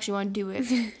 you know, I actually want to do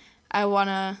it. I want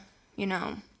to, you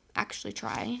know, actually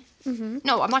try. Mm-hmm.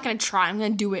 No, I'm not going to try. I'm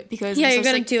going to do it because... Yeah, you're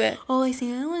going to do it. Oh, I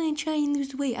say, I want to try and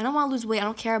lose weight. I don't want to lose weight. I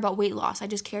don't care about weight loss. I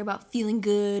just care about feeling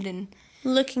good and...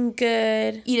 looking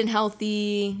good. Eating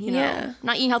healthy, you know. Yeah.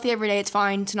 Not eating healthy every day. It's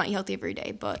fine to not eat healthy every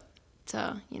day, but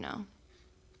to, you know,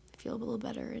 feel a little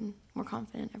better and more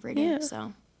confident every day. Yeah.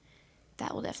 So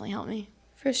that will definitely help me.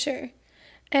 For sure.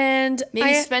 And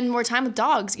maybe spend more time with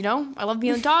dogs, you know? I love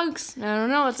being with dogs. I don't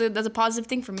know. That's a positive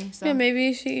thing for me. So. Yeah,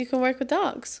 maybe you can work with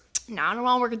dogs. No, I don't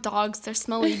want to work with dogs. They're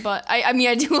smelly, but I mean,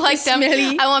 I do like them.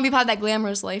 Smelly. I want to be part of that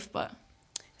glamorous life, but.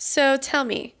 So tell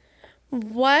me,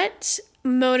 what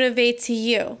motivates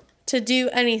you to do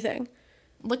anything?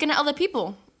 Looking at other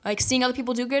people. Like, seeing other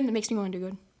people do good, it makes me want to do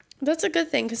good. That's a good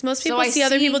thing, because most people see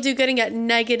other people do good and get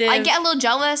negative. I get a little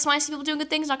jealous when I see people doing good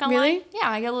things, not gonna really? lie. Yeah,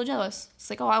 I get a little jealous. It's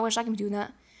like, oh, I wish I could be doing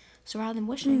that. So rather than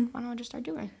wishing, why don't I just start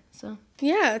doing? So.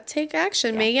 Yeah, take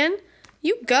action, Megan.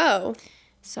 You go.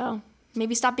 So,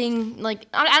 maybe stop being, like,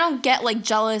 I don't get, like,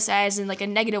 jealous as in, like, a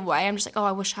negative way. I'm just like, oh,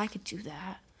 I wish I could do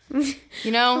that.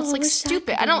 You know, it's like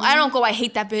stupid. I don't go, I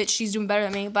hate that bitch, she's doing better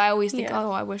than me, but I always think, oh,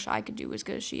 I wish I could do as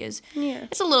good as she is. Yeah.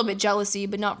 It's a little bit jealousy,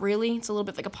 but not really. It's a little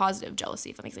bit like a positive jealousy,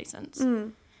 if that makes any sense.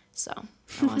 So,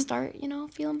 I want to start, you know,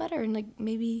 feeling better and, like,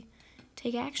 maybe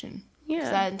take action.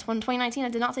 Yeah. In 2019, I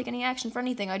did not take any action for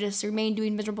anything. I just remained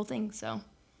doing miserable things, so.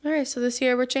 All right, so this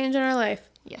year we're changing our life.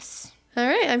 Yes. All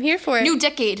right, I'm here for it. New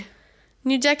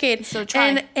decade. So try.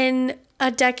 And in a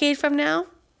decade from now?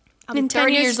 I'll be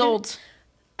 30 years old.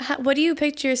 What do you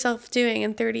picture yourself doing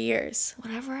in 30 years?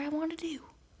 Whatever I want to do.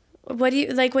 What do you,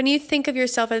 like, when you think of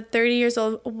yourself at 30 years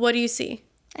old, what do you see?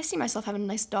 I see myself having a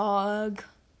nice dog,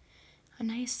 a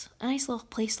nice little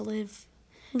place to live.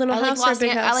 Little house or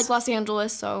big house? I like Los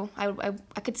Angeles, so I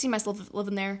could see myself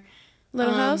living there.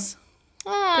 Little house?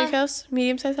 Big house?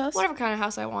 Medium-sized house? Whatever kind of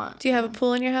house I want. Do you have a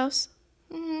pool in your house?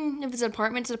 If it's an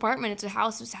apartment, it's an apartment. It's a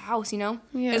house, you know?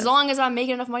 Yeah. As long as I'm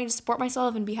making enough money to support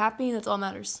myself and be happy, that's all that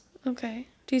matters. Okay.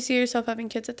 Do you see yourself having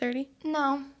kids at 30?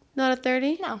 No. Not at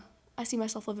 30? No. I see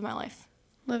myself living my life.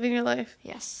 Living your life?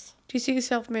 Yes. Do you see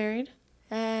yourself married?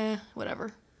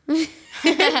 Whatever.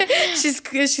 She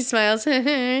smiles.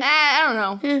 I don't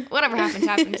know. Whatever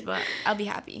happens, but I'll be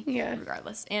happy. Yeah.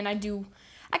 Regardless. And I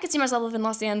could see myself living in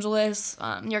Los Angeles,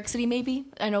 New York City maybe.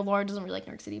 I know Laura doesn't really like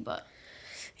New York City, but.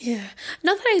 Yeah.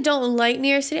 Not that I don't like New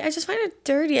York City. I just find it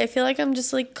dirty. I feel like I'm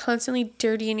just, like, constantly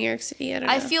dirty in New York City. I don't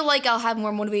know. I feel like I'll have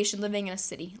more motivation living in a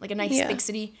city. Like a nice big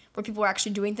city where people are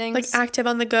actually doing things. Like active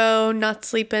on the go, not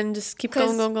sleeping, just keep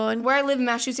going. Where I live in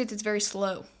Massachusetts, it's very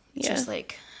slow. It's just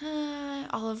like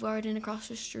Olive Garden across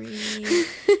the street.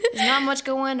 There's not much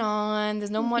going on.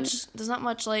 There's not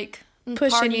much like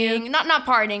pushing partying. you. Not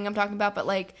partying I'm talking about, but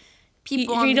like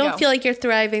people on the You don't feel like you're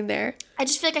thriving there. I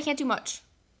just feel like I can't do much.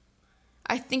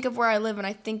 I think of where I live and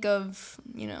I think of,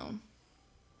 you know,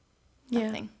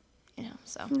 nothing. You know,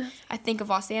 so Nothing. I think of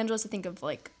Los Angeles, I think of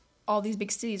like all these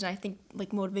big cities, and I think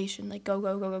like motivation, like go.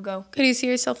 Could you see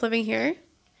yourself living here?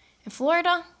 In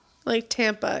Florida? Like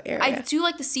Tampa area. I do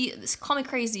like this. Call me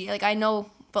crazy, like I know,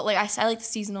 but like I like the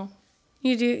seasonal.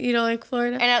 You do? You don't like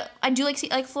Florida? And I do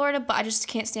like Florida, but I just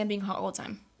can't stand being hot all the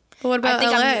time. But what about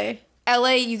LA?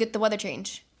 LA, you get the weather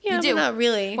change. Yeah, you do. But not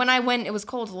really. When I went, it was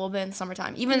cold a little bit in the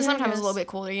summertime. Even in the summertime, it was a little bit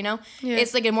colder, you know? Yeah.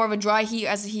 It's like more of a dry heat,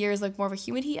 as here is like more of a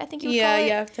humid heat, I think you would call it.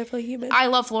 Yeah, definitely humid. I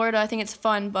love Florida. I think it's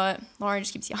fun, but Lauren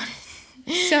just keeps yawning.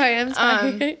 Sorry, I'm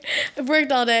tired. I've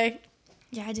worked all day.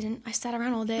 Yeah, I didn't. I sat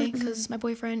around all day because my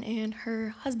boyfriend and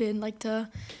her husband like to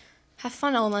have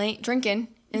fun all night, drinking.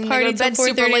 And Party they go to bed till 4:30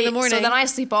 super late, in the morning. so then I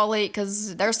sleep all late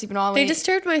because they're sleeping all late. They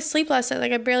disturbed my sleep last night.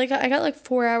 Like, I got like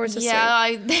 4 hours of sleep.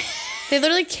 Yeah, They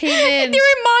literally came in. They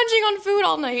were munging on food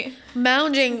all night.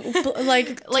 Mounging,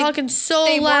 like talking so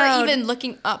they loud. They weren't even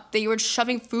looking up. They were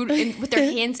shoving food with their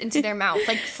hands into their mouth,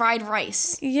 like fried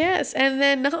rice. Yes, and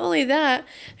then not only that,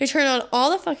 they turned on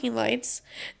all the fucking lights.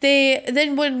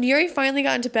 Then when Yuri finally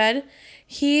got into bed,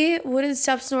 he wouldn't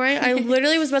stop snoring. I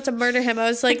literally was about to murder him. I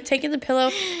was like taking the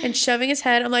pillow and shoving his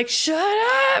head. I'm like, shut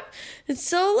up! It's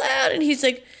so loud. And he's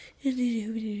like, and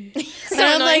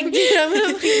I'm like, dude, I'm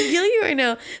gonna kill you right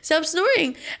now. Stop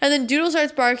snoring. And then Doodle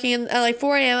starts barking and at like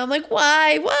 4 a.m. I'm like,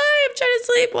 why? I'm trying to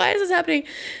sleep. Why is this happening?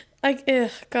 Like, ugh,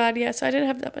 God, yeah. So I didn't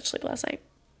have that much sleep last night.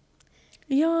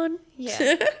 Yawn.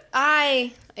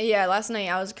 Yeah. Last night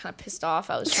I was kind of pissed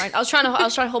off. I was trying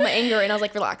to hold my anger, and I was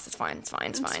like, relax, it's fine.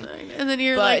 And then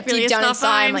you're but like, really, deep it's down not inside,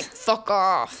 fine. I'm like, fuck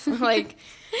off. Like,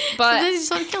 But sometimes you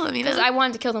just want to kill them, you know? because I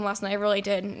wanted to kill them last night, I really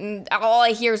did. And all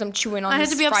I hear is I'm chewing on. I had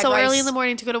this to be up fried so rice, early in the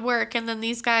morning to go to work, and then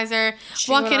these guys are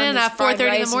chewing walking on in this at fried 4:30 in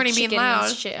rice the and morning being chicken and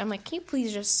loud. shit. I'm like, can you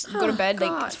please just go to Oh, bed? Like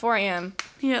God. it's 4 a.m.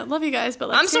 Yeah, love you guys, but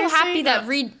like I'm so seriously, happy that no.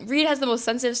 Reed has the most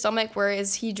sensitive stomach,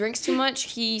 whereas he drinks too much,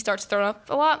 he starts throwing up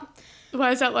a lot.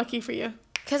 Why is that lucky for you?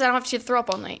 Because I don't have to throw up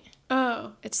all night.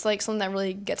 Oh. It's like something that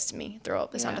really gets to me. Throw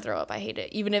up. The sound Yeah. of throw up. I hate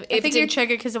it. Even if I think it's you're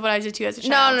triggered because of what I did to you as a no,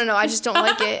 child. no, no. I just don't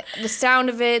like it. The sound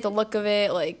of it, the look of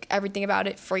it, like everything about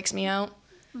it freaks me out.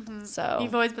 So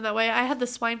You've always been that way. I had the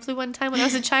swine flu one time when I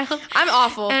was a child. I'm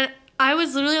awful. And I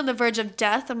was literally on the verge of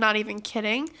death. I'm not even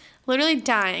kidding. Literally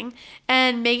dying.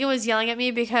 And Megan was yelling at me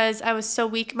because I was so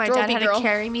weak. My dad Trophy had girl. to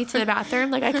carry me to the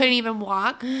bathroom. Like, I couldn't even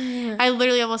walk. I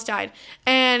literally almost died.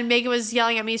 And Megan was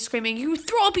yelling at me, screaming, "You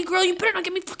throw up, you girl. You better not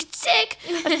get me fucking sick.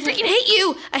 I freaking hate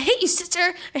you. I hate you,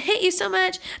 sister. I hate you so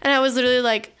much." And I was literally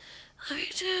like, "I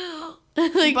do."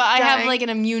 Like, but I have dying. like an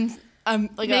immune.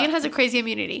 Like Megan has a crazy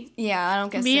immunity. Yeah, I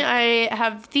don't get Me, sick. I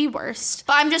have the worst.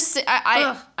 But I'm just.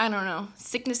 Ugh. I don't know.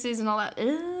 Sicknesses and all that.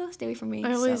 Stay away from me.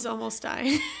 I always so. almost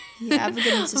die. Yeah, I have a good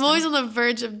immune I'm system. always on the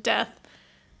verge of death.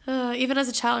 Even as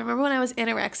a child, remember when I was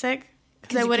anorexic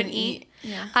because I you wouldn't couldn't eat?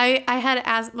 Yeah. I had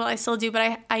asthma. Well, I still do,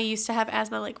 but I used to have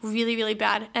asthma like really, really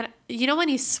bad. And you know when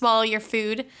you swallow your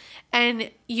food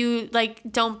and you like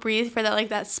don't breathe for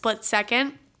that split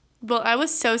second? Well, I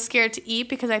was so scared to eat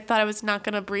because I thought I was not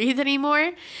going to breathe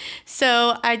anymore.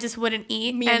 So I just wouldn't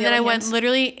eat. Me on And the then I other went hand.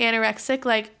 literally anorexic,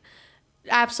 like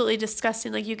absolutely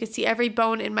disgusting. Like you could see every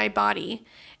bone in my body.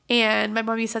 And my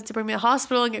mom used to have to bring me to the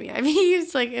hospital and give me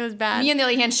IVs. Like, it was bad. Me on the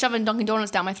other hand, shoving Dunkin' Donuts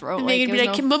down my throat. And Megan would be there's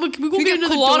like, no- Mama, can we go Can we get get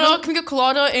another colada? donut? Can we get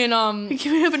colada and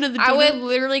Can we have another donut? I would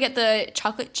literally get the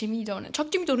chocolate Jimmy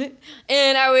donut,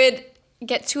 and I would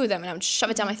get 2 of them, and I would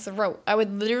shove it down my throat. I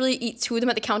would literally eat 2 of them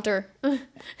at the counter.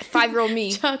 5-year-old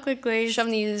me Chocolate glaze.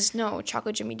 shoving these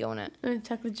chocolate Jimmy donut.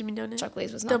 Chocolate Jimmy donut. Chocolate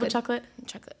glaze was not Double good. chocolate.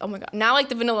 Chocolate. Oh my god! Now I like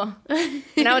the vanilla.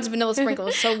 Now it's vanilla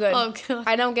sprinkles. So good. Oh, God.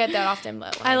 I don't get that often,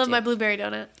 but when I love do, my blueberry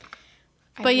donut.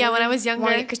 But yeah, when I was younger-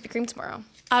 want to get Krispy Kreme tomorrow.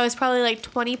 I was probably like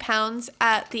 20 pounds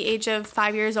at the age of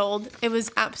 5 years old. It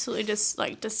was absolutely just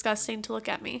like disgusting to look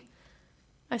at me.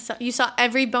 You saw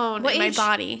every bone What in age? my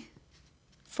body.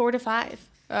 4 to 5.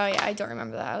 Oh yeah, I don't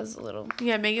remember that. I was a little.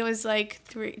 Yeah, Megan was like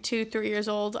 3 years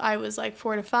old. I was like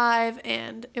 4 to 5,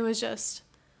 and it was just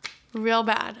real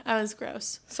bad. I was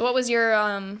gross. So what was your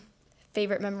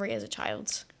favorite memory as a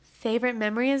child? Favorite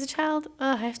memory as a child?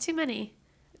 Oh, I have too many.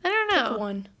 I don't know. Pick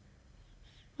one.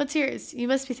 What's yours? You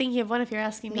must be thinking of one if you're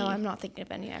asking me. No, I'm not thinking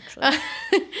of any actually.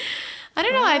 I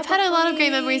don't know. I've had a lot of great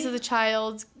Probably- memories as a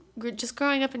child. Just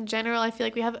growing up in general, I feel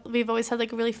like we've always had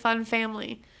like a really fun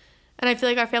family. And I feel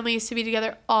like our family used to be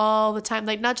together all the time.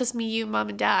 Like not just me, you, mom,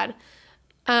 and dad.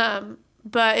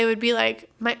 But it would be like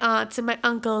my aunts and my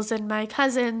uncles and my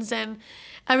cousins, and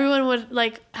everyone would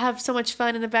like have so much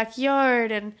fun in the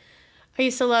backyard. And I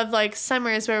used to love like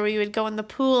summers where we would go in the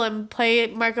pool and play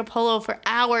Marco Polo for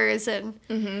hours and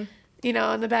you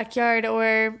know, in the backyard,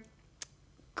 or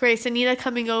Grace and Nina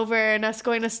coming over and us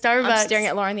going to Starbucks. I'm staring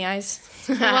at Laura in the eyes.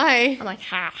 Why? I'm like,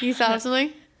 ha. You thought of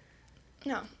something?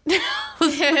 No.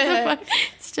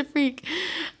 Such a freak.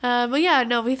 But yeah,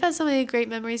 no, we've had so many great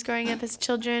memories growing up as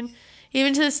children.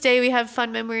 Even to this day, we have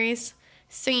fun memories.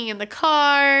 Singing in the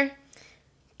car,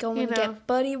 Going You to know. get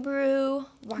Buddy Brew.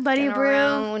 Walking Buddy Brew.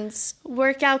 around.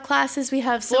 workout classes we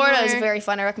have. Florida is similar- very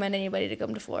fun. I recommend anybody to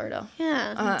come to Florida.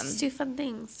 Yeah, just do fun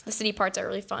things. The city parts are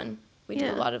really fun. We do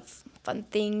Yeah. a lot of fun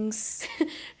things.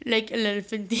 Like a lot of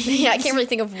fun things. Yeah, I can't really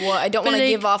think of what. I don't But, want to like-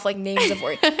 give off like names of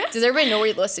where. Does everybody know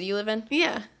what city you live in?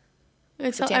 Yeah. I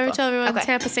would Tampa. tell everyone Okay.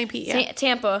 Tampa, St. Pete. Yeah.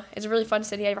 Tampa is a really fun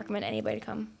city. I recommend anybody to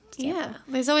come. to Tampa. Yeah.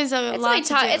 There's always a It's lot my to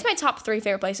top. do. It's my top 3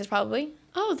 favorite places probably.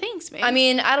 Oh, thanks, babe. I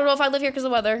mean, I don't know if I live here because of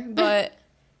the weather, but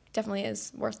definitely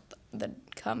is worth the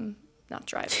come, not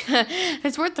drive. yeah,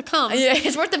 it's worth the come.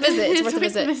 it's worth the visit. It's worth the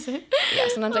visit. Yeah,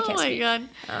 sometimes I can't Oh my speak.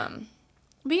 god.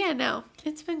 But yeah, no,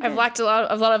 it's been good. I've lacked a lot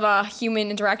of human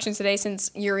interaction today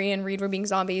since Yuri and Reed were being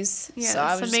zombies. Yeah, so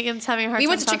I was just- Megan's having a hard we time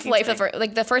went to talking Chick-fil-A for today.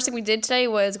 the first thing we did today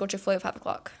was go to Chick-fil-A at 5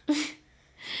 o'clock.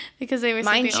 because they were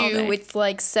Mind sleeping all you, day. it's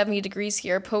like 70 degrees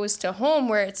here, opposed to home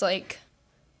where it's like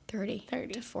 30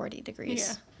 30. to 40 degrees.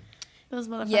 Yeah. Those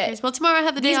motherfuckers. Yeah. Well, tomorrow I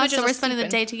have the day These off, bitches so are we're spending the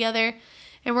sleeping. day together.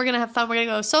 And we're going to have fun. We're going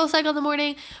to go Soul Cycle in the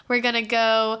morning. We're going to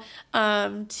go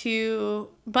to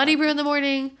Buddy Brew in the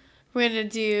morning. We're going to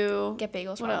do... Get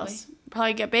bagels, What probably. else?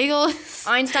 Probably get bagels.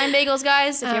 Einstein bagels,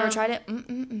 guys. If you ever Um, tried it.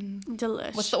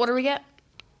 Delish. What's the order we get?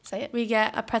 Say it. We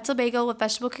get a pretzel bagel with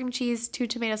vegetable cream cheese, 2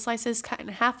 tomato slices cut in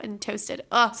half and toasted.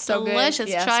 Oh, So good. delicious.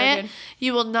 Yeah, Try so it. good.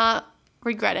 You will not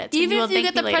regret it. Even will if you thank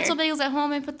get the me pretzel later. bagels at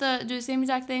home and do the same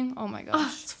exact thing, oh my Oh,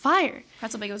 gosh. it's fire.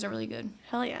 Pretzel bagels are really good.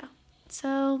 Hell yeah.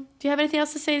 So, do you have anything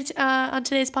else to say on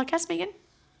today's podcast, Megan?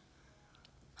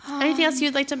 Anything else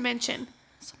you'd like to mention?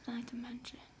 Something I like to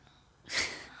mention.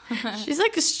 She's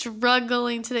like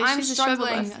struggling today. I'm She's a struggle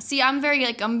struggling. bus. See, I'm very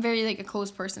a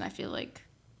closed person, I feel like.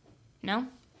 No?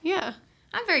 Yeah.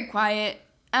 I'm very quiet.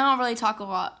 I don't really talk a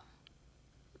lot.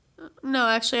 No,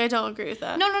 actually, I don't agree with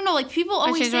that. No. Like people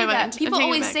always changed say my that. mind. People I'm taking it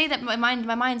always back. say that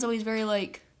my mind's always very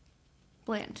like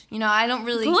bland. You know, I don't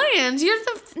really. Bland, you're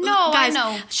the No, guys. I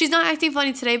know. She's not acting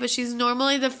funny today, but she's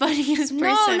normally the funniest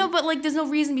person. No, but like, there's no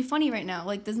reason to be funny right now.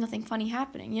 Like, there's nothing funny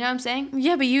happening. You know what I'm saying?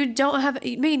 Yeah, but you don't have.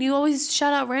 Megan, you always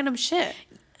shout out random shit.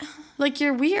 Like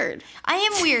you're weird. I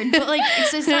am weird, but like,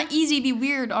 it's not easy to be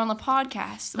weird on the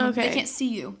podcast. Like, Okay. They can't see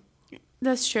you.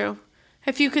 That's true.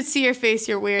 If you could see your face,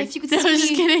 you're weird. If you could No, see I'm just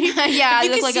me- kidding. Yeah, I If you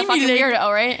look could like see a me, fucking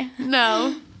weirdo, right?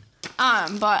 No.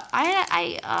 But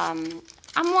I'm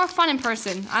more fun in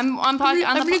person. I'm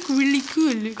like really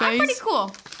cool, guys. I'm pretty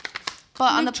cool.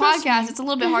 But on the trust podcast, me. it's a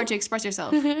little bit hard to express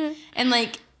yourself. And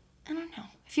like, I don't know.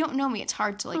 If you don't know me, it's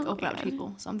hard to like Oh open my up to God.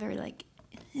 people. So I'm very like,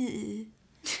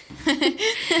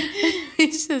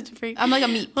 She's such a freak. I'm like a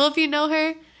meep. Well, if you know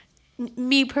her,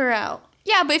 meep her out.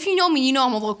 Yeah, but if you know me, you know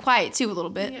I'm a little quiet too, a little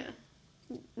bit.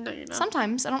 Yeah. No, you're not.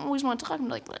 Sometimes I don't always want to talk. I'm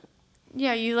like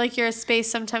Yeah, you like your space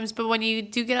sometimes, but when you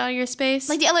do get out of your space,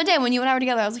 the other day when you and I were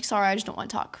together, I was like, sorry, I just don't want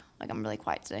to talk. Like, I'm really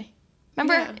quiet today.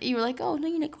 Remember? Yeah. You were like, oh, no,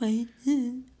 you're not quiet.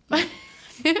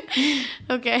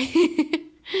 okay.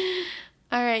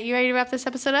 All right, you ready to wrap this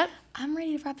episode up? I'm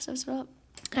ready to wrap this episode up.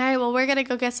 All right, well, we're gonna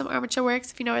go get some Armature Works.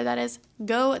 If you know where that is,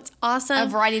 go. It's awesome. A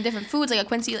variety of different foods, like a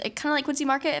Quincy, kind of like Quincy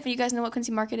Market, if you guys know what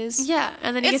Quincy Market is. Yeah,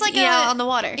 and then you It's get like to eat a- out on the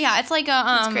water. Yeah, it's like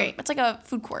a, It's great. It's like a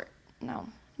food court. No.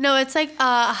 No, it's like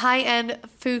a high-end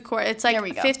food court. It's There we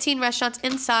like go. 15 restaurants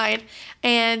inside,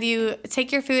 and you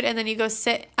take your food, and then you go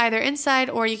sit either inside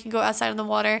or you can go outside on the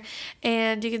water,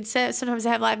 and you can sit. Sometimes they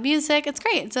have live music. It's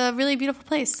great. It's a really beautiful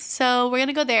place. So we're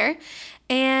gonna go there,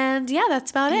 and yeah, that's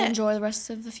about And it. enjoy the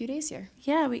rest of the few days here.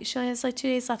 Yeah, she only has like 2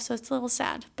 days left, so it's a little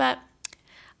sad. But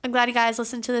I'm glad you guys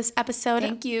listened to this episode.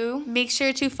 Thank you. Make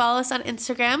sure to follow us on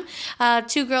Instagram,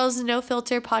 Two Girls No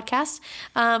Filter Podcast.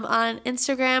 On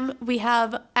Instagram, we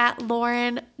have at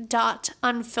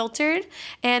Lauren.unfiltered.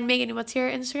 And Megan, what's your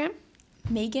Instagram?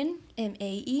 Megan,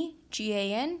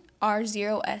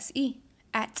 MAEGANR0SE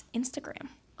at Instagram.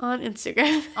 On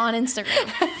Instagram. On Instagram.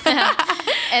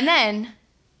 And then,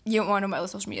 you don't want to know my other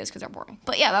social medias because they're boring.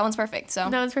 But yeah, that one's perfect. So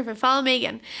That one's perfect. Follow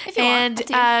Megan. If you want,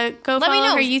 and I go Let me follow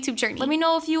know. her YouTube journey. let me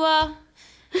know if you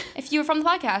were from the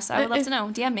podcast. I would love to know.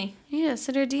 DM me. Yeah,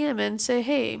 send her a DM and say,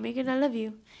 hey, Megan, I love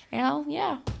you. You know,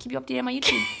 yeah. Keep you updated on my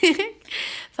YouTube.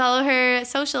 Follow her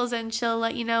socials and she'll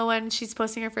let you know when she's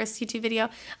posting her first YouTube video.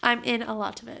 I'm in a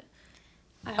lot of it.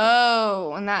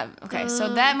 Oh, and that, okay.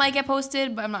 So that might get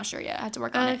posted, but I'm not sure yet. I have to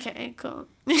work on it. Okay, cool.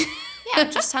 Yeah,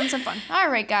 just having some fun. All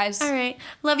right, guys. All right.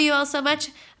 Love you all so much.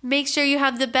 Make sure you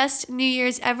have the best New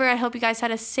Year's ever. I hope you guys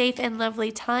had a safe and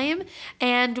lovely time.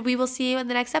 And we will see you in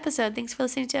the next episode. Thanks for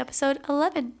listening to episode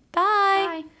 11. Bye.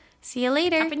 Bye. See you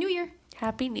later. Happy New Year.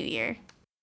 Happy New Year.